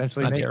close.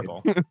 Essentially, not naked.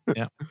 terrible.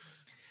 Yeah.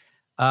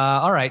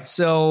 All right.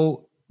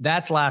 So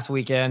that's last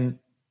weekend.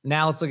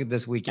 Now let's look at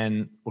this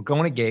weekend. We're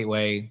going to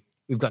Gateway.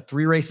 We've got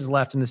 3 races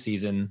left in the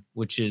season,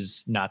 which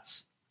is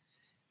nuts.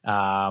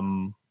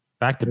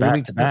 Back to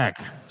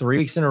back. 3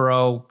 weeks in a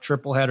row,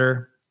 triple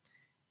header.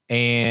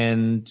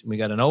 And we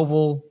got an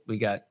oval. We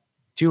got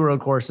 2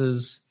 road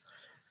courses.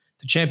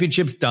 The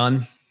championship's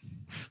done.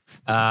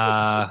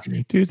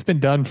 Dude, it's been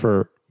done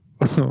for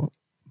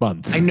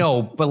months. I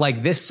know, but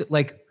like this,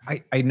 like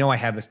I know I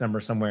have this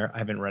number somewhere. I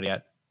haven't read it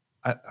yet.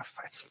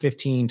 It's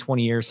 15,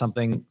 20 years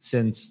something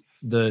since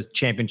the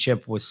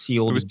championship was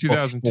sealed. It was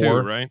 2002,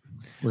 before. right?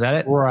 Was that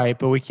it? Right,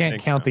 but we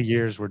can't count the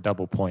years where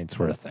double points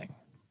were a thing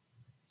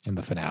in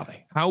the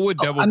finale. How would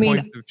double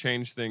points have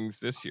changed things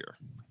this year?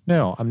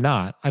 No, I'm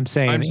not. I'm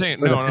saying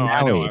no.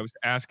 I know. I was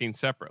asking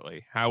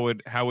separately. How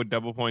would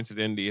double points at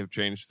Indy have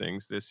changed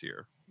things this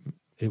year?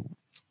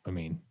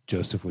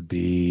 Joseph would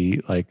be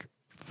like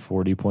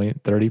 30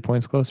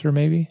 points closer,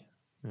 maybe.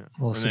 Yeah.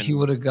 Well, so he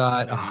would have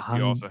got.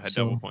 You also had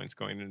double points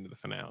going into the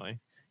finale.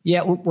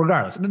 Yeah,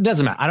 regardless, it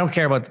doesn't matter. I don't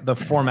care about the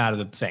format of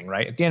the thing,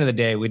 right? At the end of the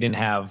day, we didn't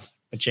have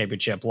a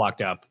championship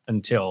locked up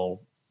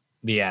until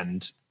the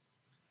end.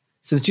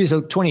 So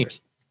 20 years.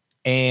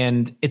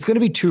 And it's going to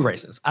be 2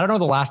 races. I don't know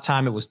the last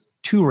time it was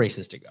 2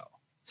 races to go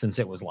since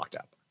it was locked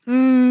up.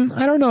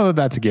 I don't know that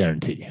that's a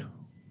guarantee.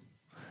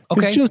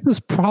 Okay. Joseph's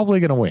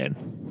probably going to win.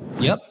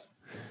 Yep.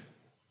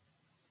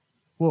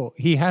 Well,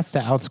 he has to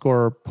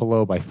outscore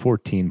Pelot by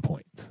 14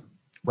 points.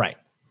 Right.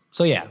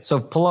 So, yeah.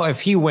 So, Pelot,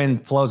 if he wins,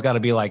 Pelot's got to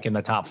be like in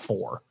the top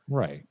 4.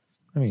 Right.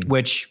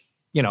 Which,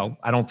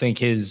 I don't think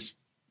his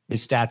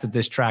stats at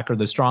this track are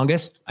the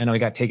strongest. I know he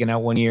got taken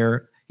out one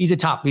year. He's a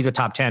top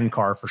 10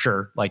 car for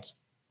sure. Like,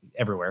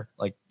 everywhere.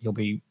 Like, he'll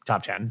be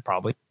top 10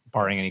 probably,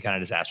 barring any kind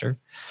of disaster.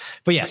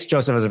 But yes,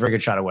 Joseph has a very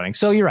good shot at winning.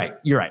 So you're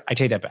right. I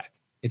take that back.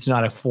 It's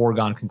not a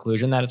foregone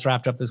conclusion that it's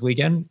wrapped up this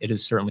weekend. It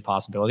is certainly a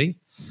possibility.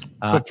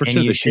 But for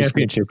sure, the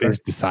championship is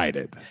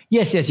decided.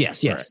 Yes.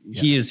 Right, yeah.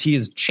 He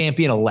is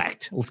champion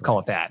elect. Let's call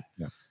it that.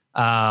 Yeah.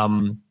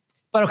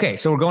 But okay,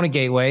 so we're going to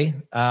Gateway.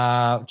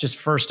 Just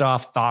first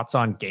off, thoughts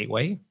on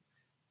Gateway,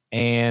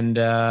 and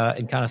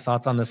kind of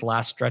thoughts on this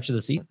last stretch of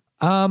the season.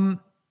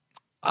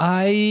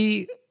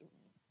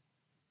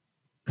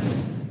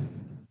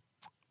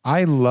 I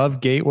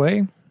love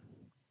Gateway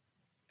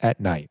at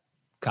night.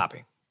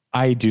 Copy.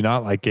 I do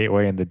not like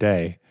Gateway in the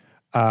day.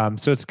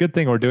 So it's a good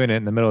thing we're doing it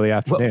in the middle of the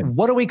afternoon.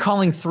 What are we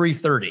calling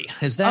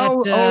 3:30? Is that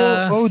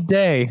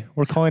day?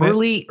 We're calling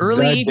early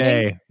evening?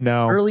 Day.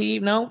 No. Early?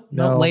 No,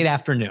 late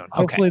afternoon.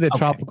 Hopefully the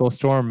tropical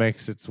storm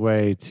makes its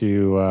way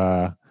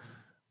to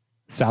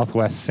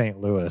Southwest St.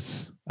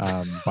 Louis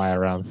by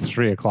around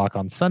 3:00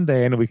 on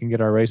Sunday, and we can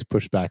get our race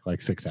pushed back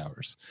like 6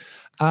 hours.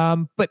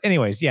 But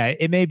anyways, yeah,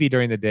 it may be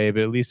during the day,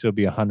 but at least it'll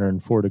be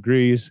 104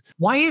 degrees.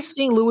 Why is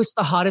St. Louis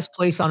the hottest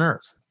place on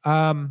earth?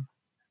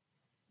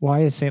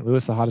 Why is St.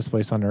 Louis the hottest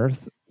place on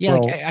earth? Yeah,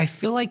 well, I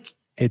feel like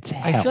it's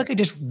hell. I feel like I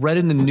just read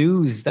in the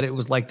news that it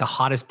was like the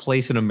hottest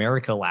place in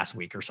America last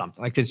week or something.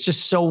 Like it's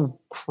just so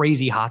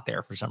crazy hot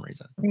there for some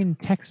reason. I mean,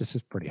 Texas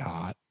is pretty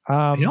hot.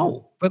 I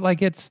know, but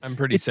like I'm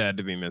pretty sad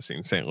to be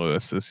missing St.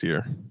 Louis this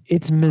year.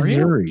 It's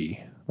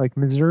Missouri. Like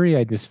Missouri,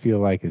 I just feel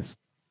like is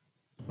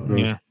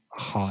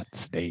hot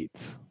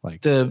states.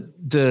 Like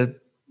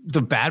the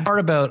bad part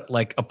about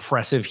like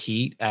oppressive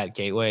heat at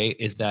Gateway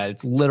is that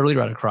it's literally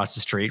right across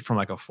the street from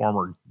like a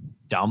former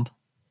dump,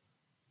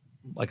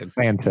 like a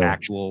landfill.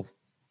 Actual.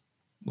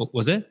 What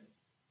was it?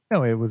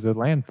 No, it was a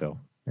landfill.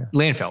 Yeah.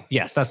 Landfill.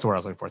 Yes, that's the word I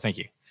was looking for. Thank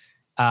you.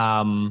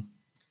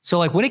 So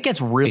like when it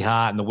gets really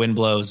hot and the wind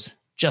blows,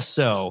 just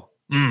so,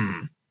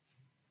 yum.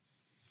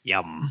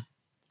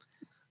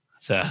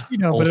 It's a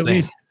but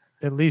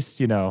at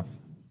least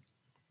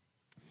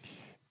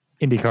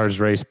IndyCars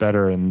race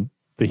better in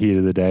the heat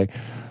of the day.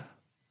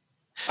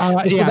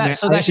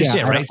 So that's just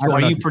it, right? So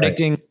are you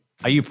predicting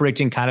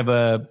kind of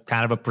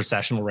a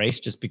processional race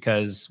just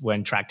because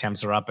when track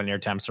temps are up and air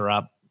temps are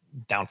up,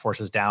 downforce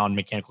is down,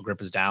 mechanical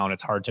grip is down,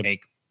 it's hard to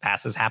make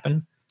passes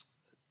happen?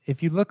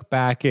 If you look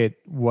back at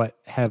what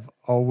have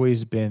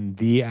always been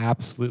the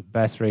absolute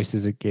best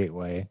races at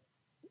Gateway,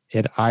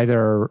 it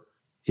either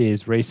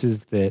is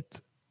races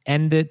that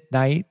end at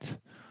night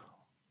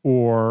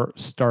or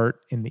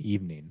start in the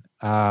evening.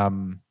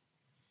 The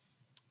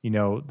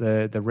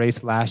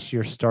race last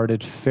year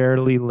started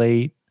fairly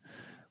late.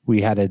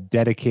 We had a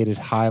dedicated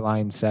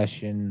highline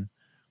session.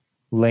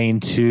 Lane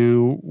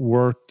 2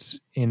 worked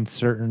in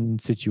certain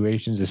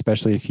situations,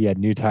 especially if you had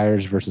new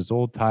tires versus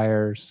old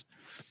tires.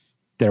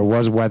 There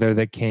was weather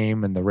that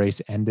came and the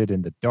race ended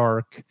in the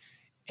dark,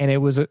 and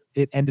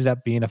it ended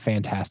up being a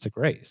fantastic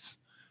race.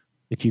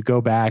 If you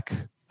go back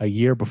a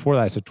year before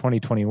that, so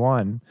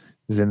 2021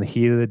 was in the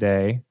heat of the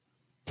day,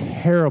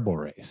 terrible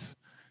race.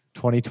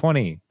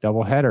 2020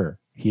 doubleheader,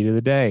 heat of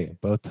the day,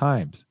 both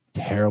times,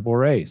 terrible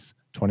race.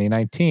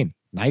 2019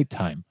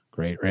 nighttime,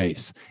 great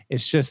race.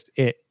 It's just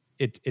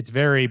it's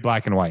very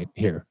black and white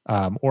here,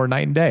 or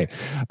night and day,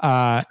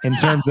 in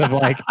terms of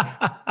like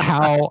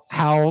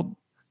how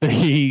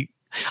the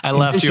I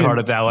laughed too hard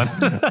at that one.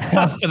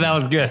 That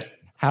was good.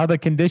 How the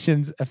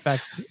conditions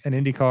affect an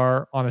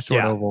IndyCar on a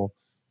short oval,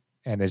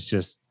 and it's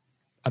just,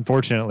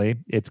 unfortunately,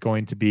 it's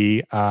going to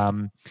be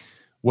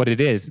what it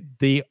is.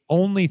 The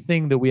only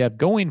thing that we have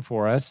going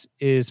for us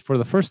is, for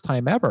the first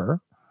time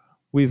ever,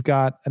 we've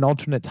got an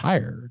alternate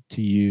tire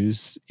to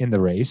use in the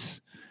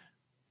race.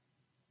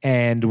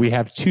 And we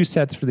have 2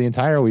 sets for the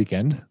entire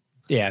weekend.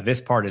 Yeah,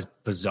 this part is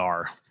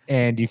bizarre.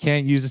 And you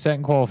can't use a set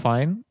in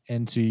qualifying.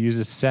 And so you use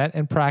a set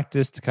in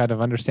practice to kind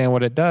of understand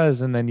what it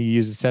does. And then you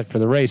use a set for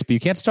the race. But you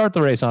can't start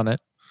the race on it.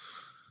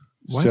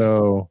 What?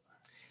 So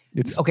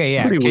it's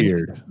pretty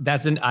weird.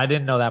 I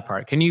didn't know that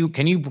part. Can you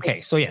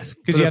okay, so yes.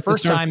 Because you have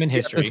first time in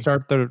history. You have to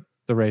start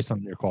the race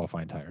on your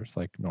qualifying tires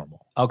like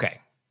normal. Okay.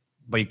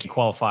 But you can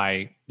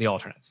qualify the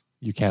alternates.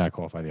 You cannot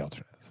qualify the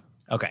alternates.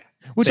 Okay.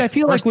 Which I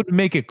feel like would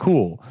make it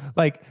cool.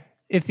 Like,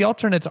 if the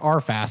alternates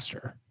are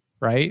faster,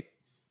 right?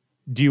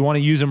 Do you want to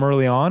use them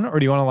early on, or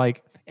do you want to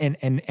like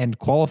and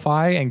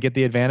qualify and get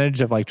the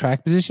advantage of like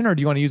track position, or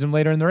do you want to use them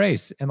later in the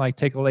race and like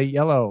take a late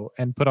yellow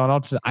and put on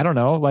alternate? I don't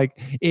know. Like,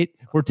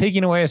 we're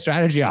taking away a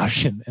strategy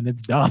option, and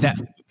it's dumb. That,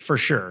 for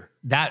sure.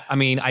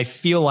 I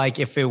feel like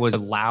if it was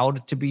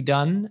allowed to be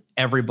done,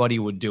 everybody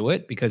would do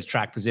it because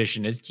track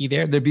position is key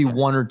there. There'd be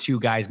 1 or 2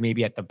 guys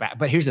maybe at the back.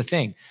 But here's the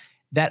thing.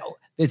 That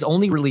it's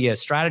only really a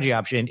strategy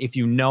option if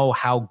you know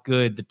how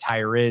good the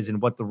tire is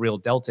and what the real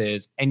delta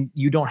is, and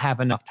you don't have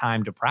enough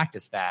time to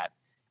practice that,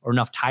 or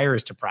enough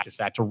tires to practice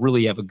that to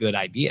really have a good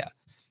idea.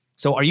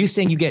 So are you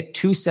saying you get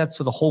 2 sets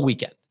for the whole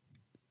weekend?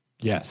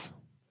 Yes.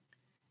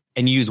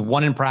 And you use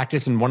 1 in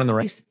practice and 1 in the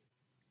race?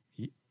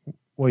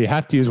 Well, you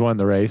have to use 1 in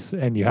the race,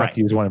 and you have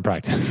to use 1 in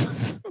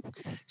practice.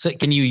 So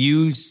can you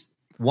use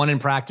 1 in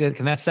practice?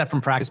 Can that set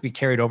from practice be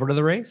carried over to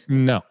the race?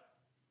 No.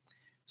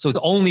 So it's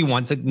only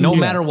 1. So no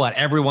matter what,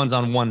 everyone's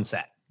on 1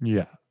 set.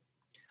 Yeah.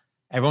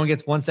 Everyone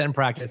gets 1 set in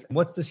practice.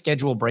 What's the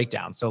schedule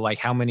breakdown? So like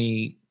how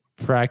many?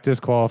 Practice,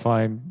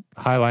 qualifying,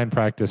 highline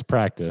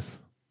practice,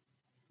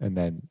 and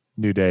then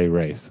new day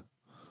race.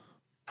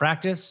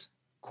 Practice,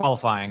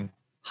 qualifying,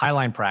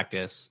 highline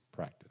practice,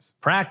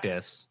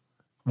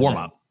 warm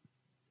up.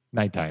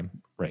 Nighttime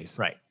race.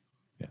 Right.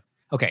 Yeah.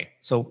 Okay.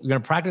 So we're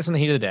going to practice in the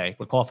heat of the day.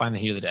 We're qualifying in the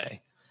heat of the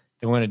day.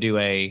 Then we're going to do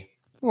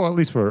well, at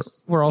least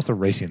we're also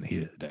racing in the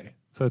heat of the day.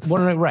 So it's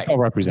right. all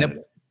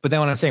represented. But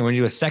then what I'm saying, we're going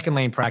to do a second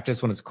lane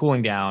practice when it's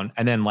cooling down,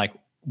 and then like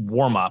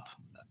warm up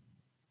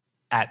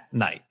at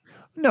night.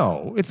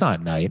 No, it's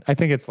not night. I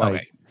think it's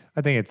like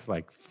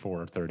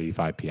 4:30,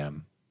 5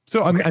 p.m.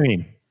 So I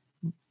mean,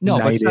 no,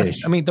 but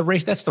the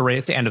race. That's the race.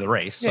 It's the end of the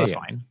race, so it's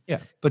fine.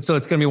 Yeah, but so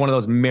it's going to be one of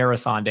those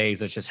marathon days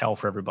that's just hell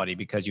for everybody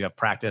because you have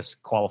practice,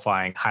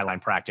 qualifying,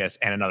 highline practice,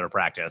 and another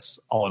practice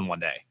all in one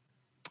day.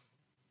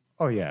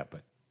 Oh yeah,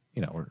 but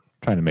we're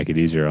trying to make it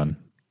easier on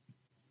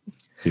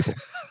people.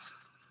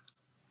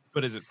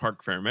 But is it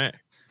Parc Fermé?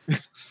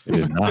 It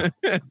is not.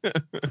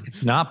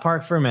 It's not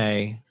Parc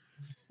Fermé,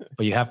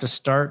 but you have to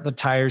start the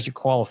tires you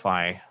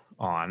qualify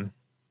on.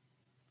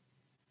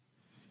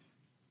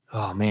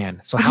 Oh man!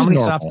 So how many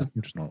stops?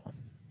 It's normal.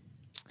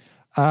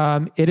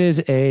 It's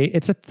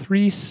a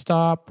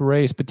 3-stop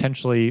race,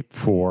 potentially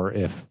 4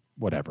 if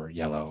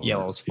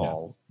yellows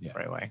fall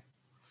right away.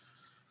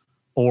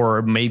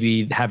 Or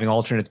maybe having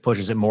alternates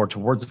pushes it more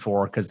towards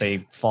 4 because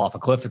they fall off a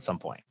cliff at some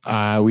point.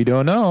 We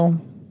don't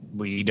know.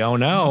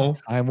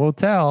 Time will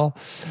tell.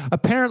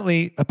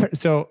 Apparently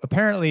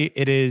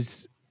it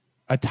is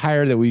a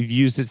tire that we've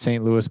used at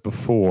St. Louis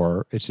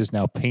before. It's just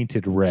now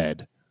painted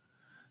red.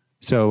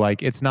 So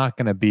like it's not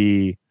going to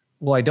be.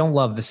 Well, I don't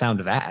love the sound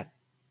of that.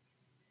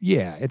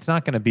 Yeah, it's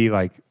not going to be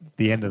like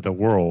the end of the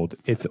world.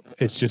 It's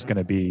just going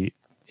to be,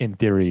 in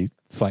theory,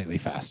 slightly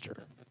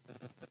faster.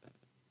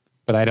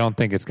 But I don't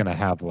think it's going to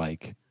have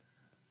like.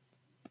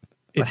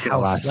 It's going to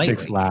last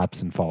 6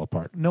 laps and fall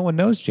apart. No one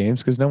knows,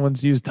 James, because no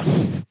one's used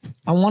them.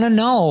 I want to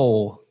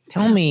know.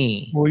 Tell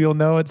me. Well, you'll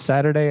know it's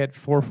Saturday at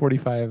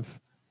 4:45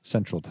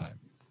 Central Time.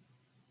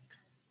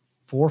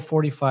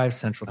 4:45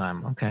 Central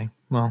Time. Okay.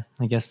 Well,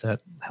 I guess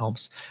that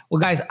helps. Well,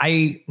 guys,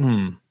 I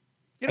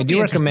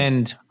do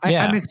recommend.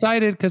 I'm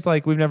excited because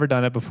like we've never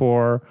done it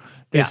before.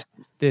 This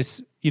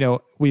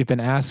we've been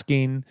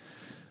asking.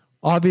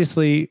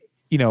 Obviously,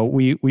 I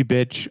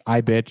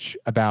bitch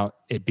about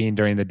it being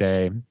during the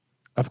day.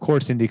 Of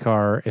course,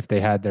 IndyCar, if they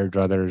had their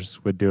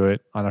druthers, would do it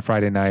on a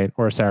Friday night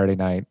or a Saturday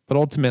night. But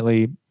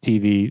ultimately,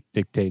 TV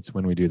dictates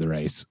when we do the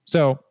race.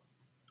 So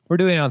we're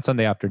doing it on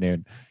Sunday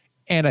afternoon.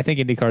 And I think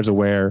IndyCar is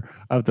aware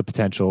of the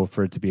potential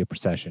for it to be a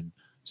procession.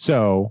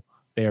 So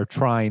they are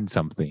trying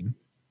something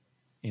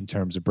in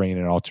terms of bringing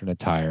an alternate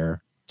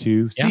tire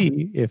to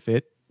see if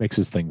it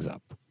mixes things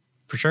up.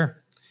 For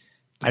sure.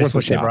 I just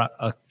wish they brought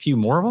a few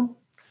more of them.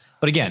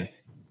 But again,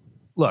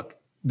 look,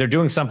 they're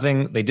doing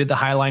something. They did the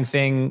Highline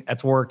thing.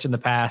 That's worked in the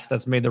past.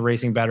 That's made the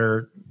racing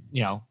better.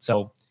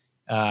 So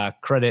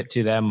credit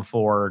to them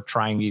for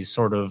trying these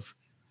sort of,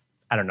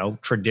 I don't know,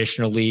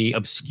 traditionally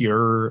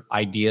obscure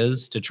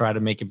ideas to try to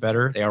make it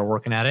better. They are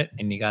working at it,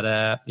 and you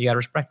gotta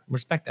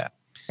respect that.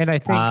 And I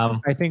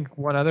think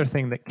one other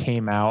thing that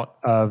came out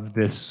of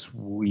this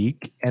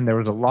week, and there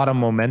was a lot of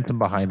momentum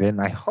behind it,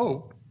 and I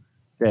hope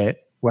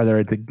that whether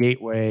it's a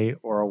Gateway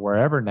or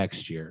wherever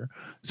next year.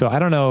 So I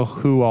don't know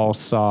who all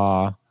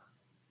saw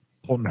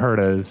Colton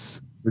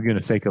Herta's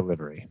Laguna Seca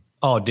livery.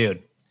 Oh,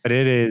 dude. But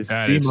it is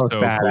that the is most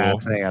so badass cool.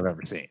 thing I've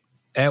ever seen.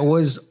 It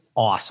was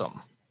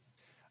awesome.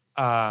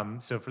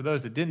 So for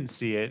those that didn't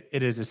see it,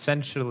 it is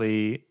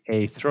essentially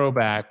a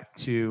throwback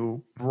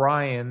to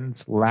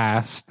Brian's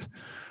last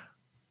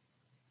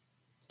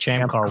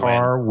Champ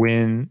car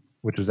win,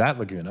 which was at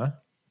Laguna.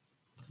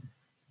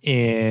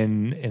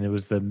 And it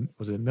was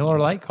it Miller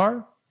Lite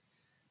car?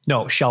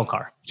 No, Shell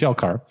car.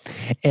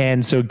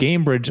 And so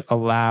Gamebridge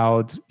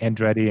allowed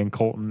Andretti and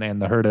Colton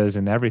and the Hertas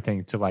and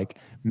everything to like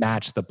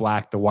match the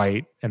black, the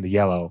white, and the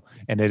yellow.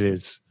 And it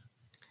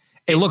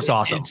looks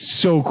awesome. It's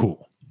so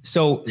cool.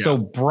 So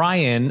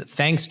Brian,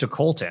 thanks to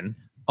Colton,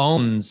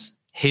 owns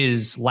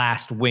his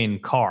last win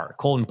car.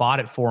 Colton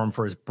bought it for him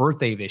for his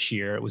birthday this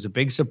year. It was a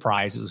big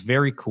surprise. It was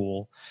very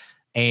cool.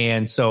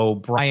 And so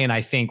Brian,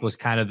 I think, was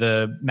kind of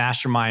the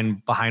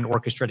mastermind behind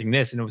orchestrating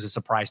this, and it was a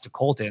surprise to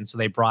Colton. So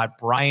they brought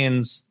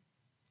Brian's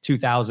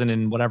 2000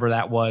 and whatever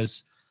that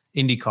was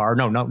IndyCar.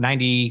 No,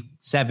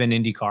 97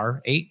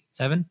 IndyCar.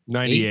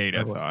 98,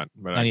 I thought,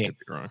 but 98. I could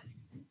be wrong.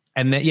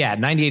 And then,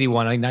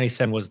 9081, I think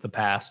 97 was the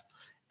pass.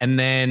 And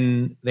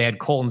then they had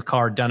Colton's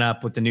car done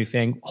up with the new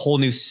thing, whole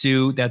new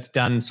suit that's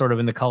done sort of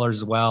in the colors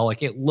as well.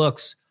 Like, it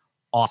looks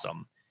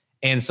awesome.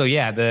 And so,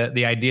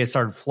 the idea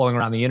started flowing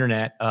around the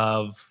internet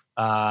of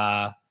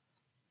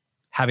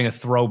having a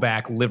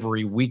throwback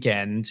livery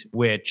weekend,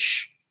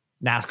 which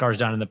NASCAR's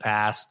done in the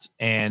past,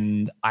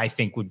 and I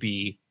think would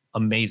be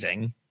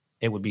amazing.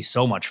 It would be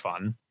so much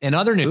fun. In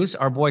other news,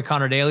 our boy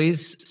Connor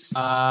Daly's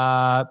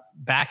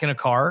back in a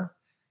car.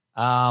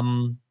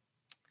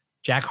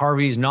 Jack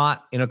Harvey's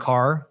not in a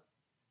car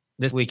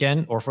this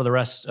weekend or for the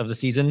rest of the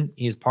season.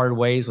 He has parted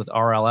ways with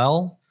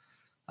RLL,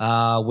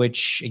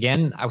 which,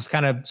 again, I was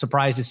kind of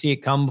surprised to see it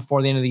come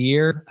before the end of the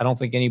year. I don't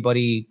think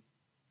anybody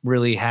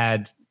really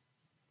had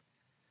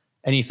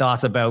any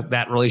thoughts about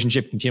that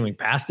relationship continuing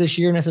past this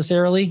year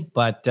necessarily,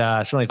 but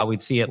certainly thought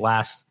we'd see it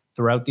last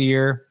throughout the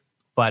year.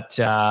 But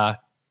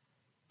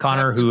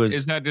Connor,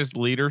 is that just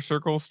leader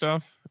circle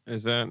stuff?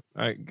 Is that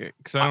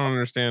because I don't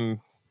understand.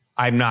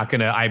 I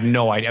have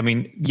no idea. I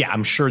mean,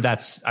 I'm sure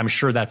that's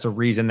a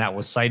reason that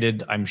was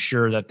cited. I'm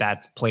sure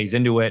that plays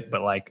into it,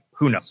 but like,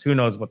 who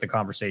knows what the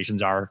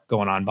conversations are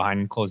going on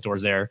behind closed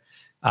doors there.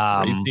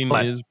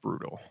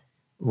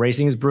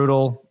 Racing is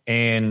brutal,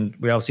 and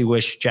we obviously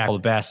wish Jack all the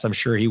best. I'm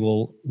sure he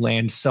will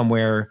land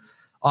somewhere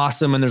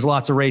awesome, and there's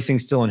lots of racing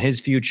still in his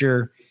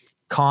future.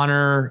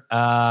 Connor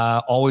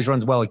always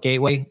runs well at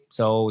Gateway,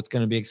 so it's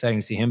going to be exciting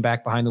to see him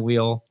back behind the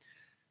wheel.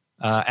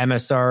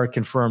 MSR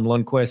confirmed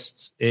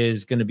Lundqvist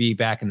is going to be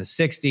back in the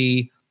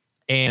 60,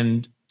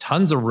 and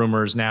tons of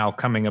rumors now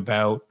coming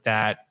about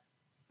that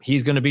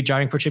he's going to be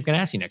driving for Chip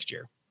Ganassi next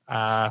year.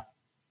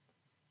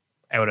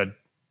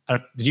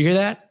 Did you hear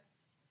that?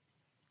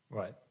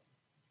 What?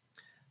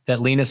 That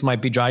Linus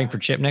might be driving for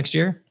Chip next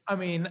year? I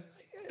mean,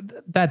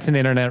 that's an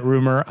internet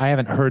rumor. I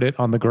haven't heard it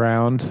on the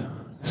ground,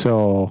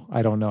 so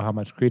I don't know how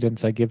much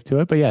credence I give to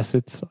it. But yes,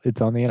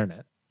 it's on the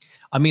internet.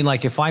 I mean,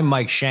 like, if I'm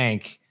Mike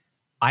Shank,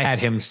 I had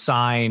him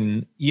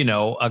sign,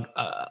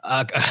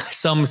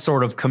 some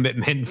sort of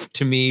commitment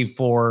to me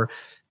for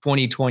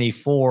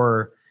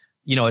 2024.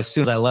 As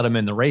soon as I let him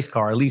in the race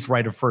car, at least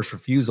right of first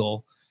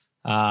refusal,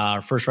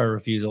 first right of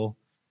refusal.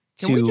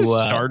 Can we just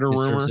start a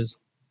rumor? Services.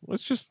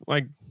 Let's just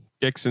like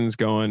Dixon's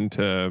going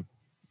to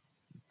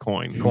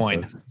Coin.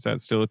 Is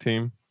that still a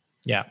team?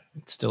 Yeah,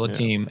 it's still a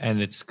team,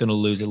 and it's going to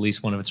lose at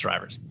least one of its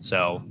drivers.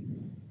 So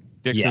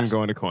Dixon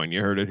going to Coin.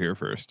 You heard it here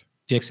first.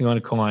 Dixon going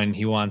to Coin.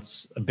 He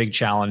wants a big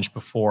challenge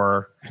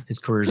before his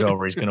career's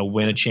over. He's going to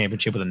win a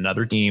championship with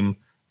another team.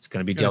 It's going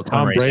to be Dale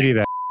Tom Brady.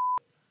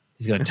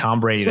 He's going to Tom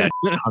Brady that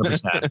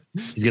 100%.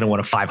 He's going to win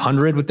a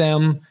 500 with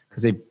them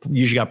because they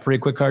usually got pretty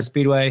quick cars at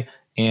Speedway,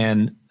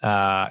 and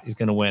he's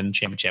going to win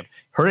championship.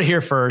 Heard it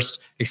here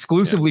first.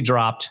 Exclusively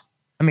dropped.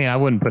 I mean, I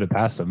wouldn't put it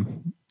past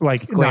him.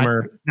 Like,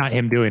 disclaimer, not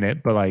him doing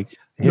it, but like,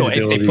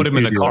 if they put him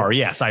in the car,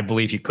 yes, I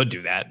believe he could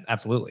do that.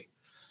 Absolutely.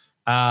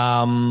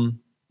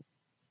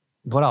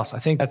 What else? I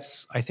think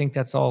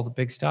that's all the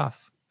big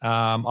stuff.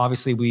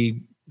 Obviously,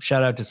 we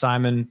shout out to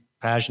Simon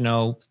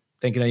Pagano.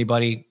 Thanking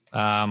anybody.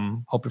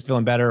 Hope you're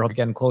feeling better. Hope you're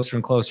getting closer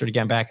and closer to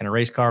getting back in a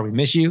race car. We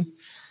miss you.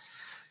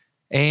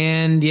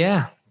 And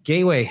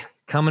Gateway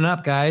coming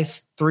up,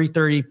 guys.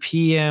 3:30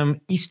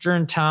 p.m.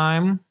 Eastern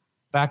time.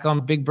 Back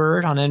on Big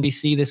Bird on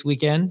NBC this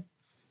weekend.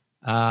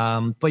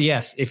 But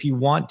yes, if you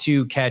want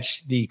to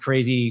catch the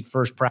crazy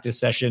first practice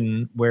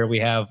session where we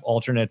have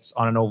alternates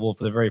on an oval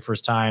for the very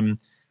first time,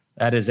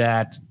 that is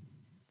at,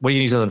 what do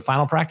you use as a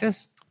final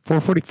practice?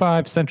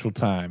 4:45 Central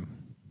Time.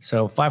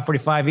 So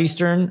 5:45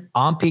 Eastern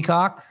on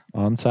Peacock.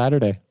 On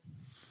Saturday.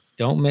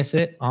 Don't miss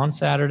it on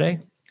Saturday.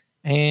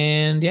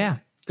 And yeah,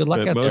 good luck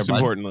out there, bud. Most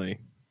importantly,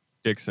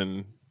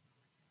 Dixon.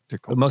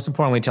 But most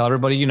importantly, tell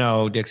everybody you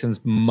know Dixon's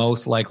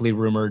most likely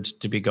rumored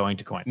to be going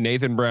to Coin.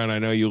 Nathan Brown, I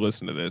know you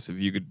listen to this. If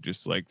you could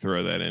just like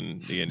throw that in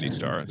the Indy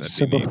Star.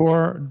 So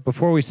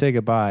before we say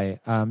goodbye,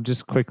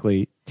 just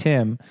quickly,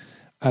 Tim,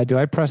 do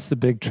I press the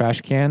big trash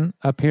can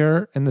up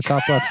here in the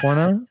top left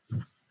corner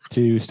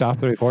to stop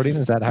the recording?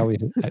 Is that how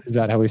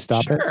we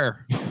stop it?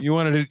 Sure. You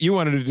wanted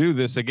to do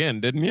this again,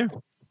 didn't you?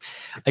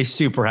 I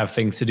super have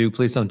things to do.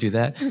 Please don't do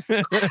that.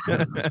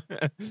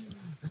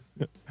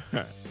 All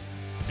right.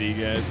 See you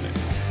guys next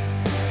time.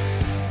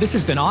 This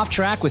has been Off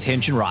Track with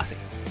Hinch and Rossi.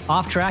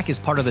 Off Track is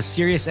part of the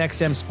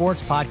SiriusXM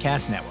Sports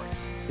Podcast Network.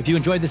 If you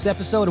enjoyed this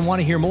episode and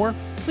want to hear more,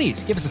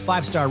 please give us a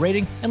 5-star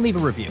rating and leave a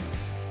review.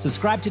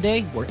 Subscribe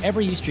today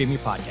wherever you stream your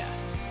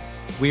podcasts.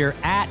 We're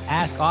at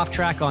Ask Off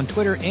Track on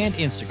Twitter and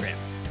Instagram.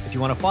 If you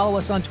want to follow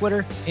us on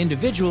Twitter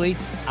individually,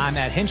 I'm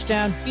at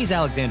Hinchtown, he's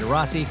Alexander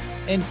Rossi,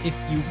 and if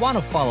you want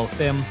to follow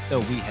Tim, though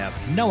we have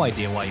no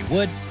idea why you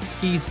would,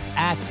 he's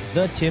at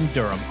The Tim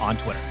Durham on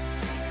Twitter.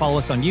 Follow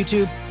us on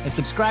YouTube and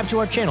subscribe to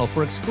our channel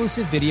for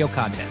exclusive video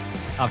content.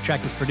 Off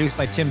Track is produced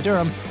by Tim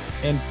Durham,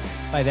 and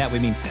by that we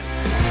mean Tim.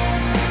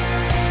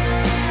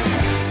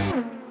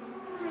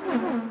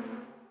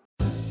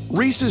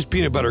 Reese's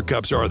peanut butter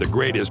cups are the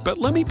greatest, but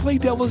let me play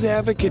devil's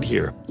advocate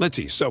here. Let's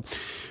see. So,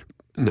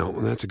 no,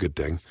 that's a good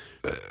thing.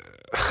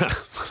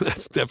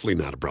 That's definitely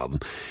not a problem.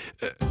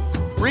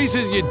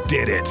 Reese's, you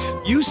did it.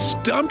 You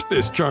stumped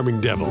this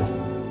charming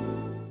devil.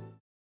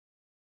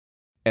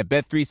 At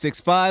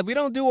Bet365, we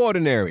don't do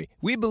ordinary.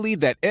 We believe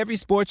that every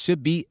sport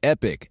should be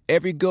epic.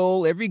 Every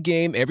goal, every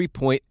game, every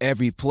point,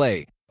 every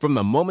play. From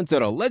the moments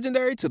that are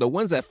legendary to the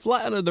ones that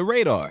fly under the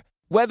radar.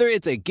 Whether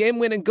it's a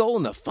game-winning goal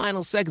in the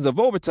final seconds of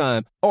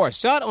overtime or a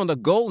shot on the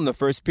goal in the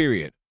first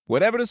period.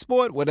 Whatever the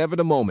sport, whatever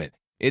the moment.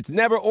 It's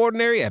never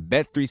ordinary at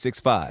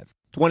Bet365.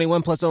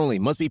 21 plus only.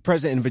 Must be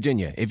present in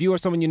Virginia. If you or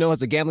someone you know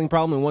has a gambling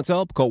problem and wants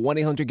help, call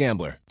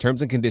 1-800-GAMBLER.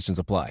 Terms and conditions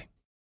apply.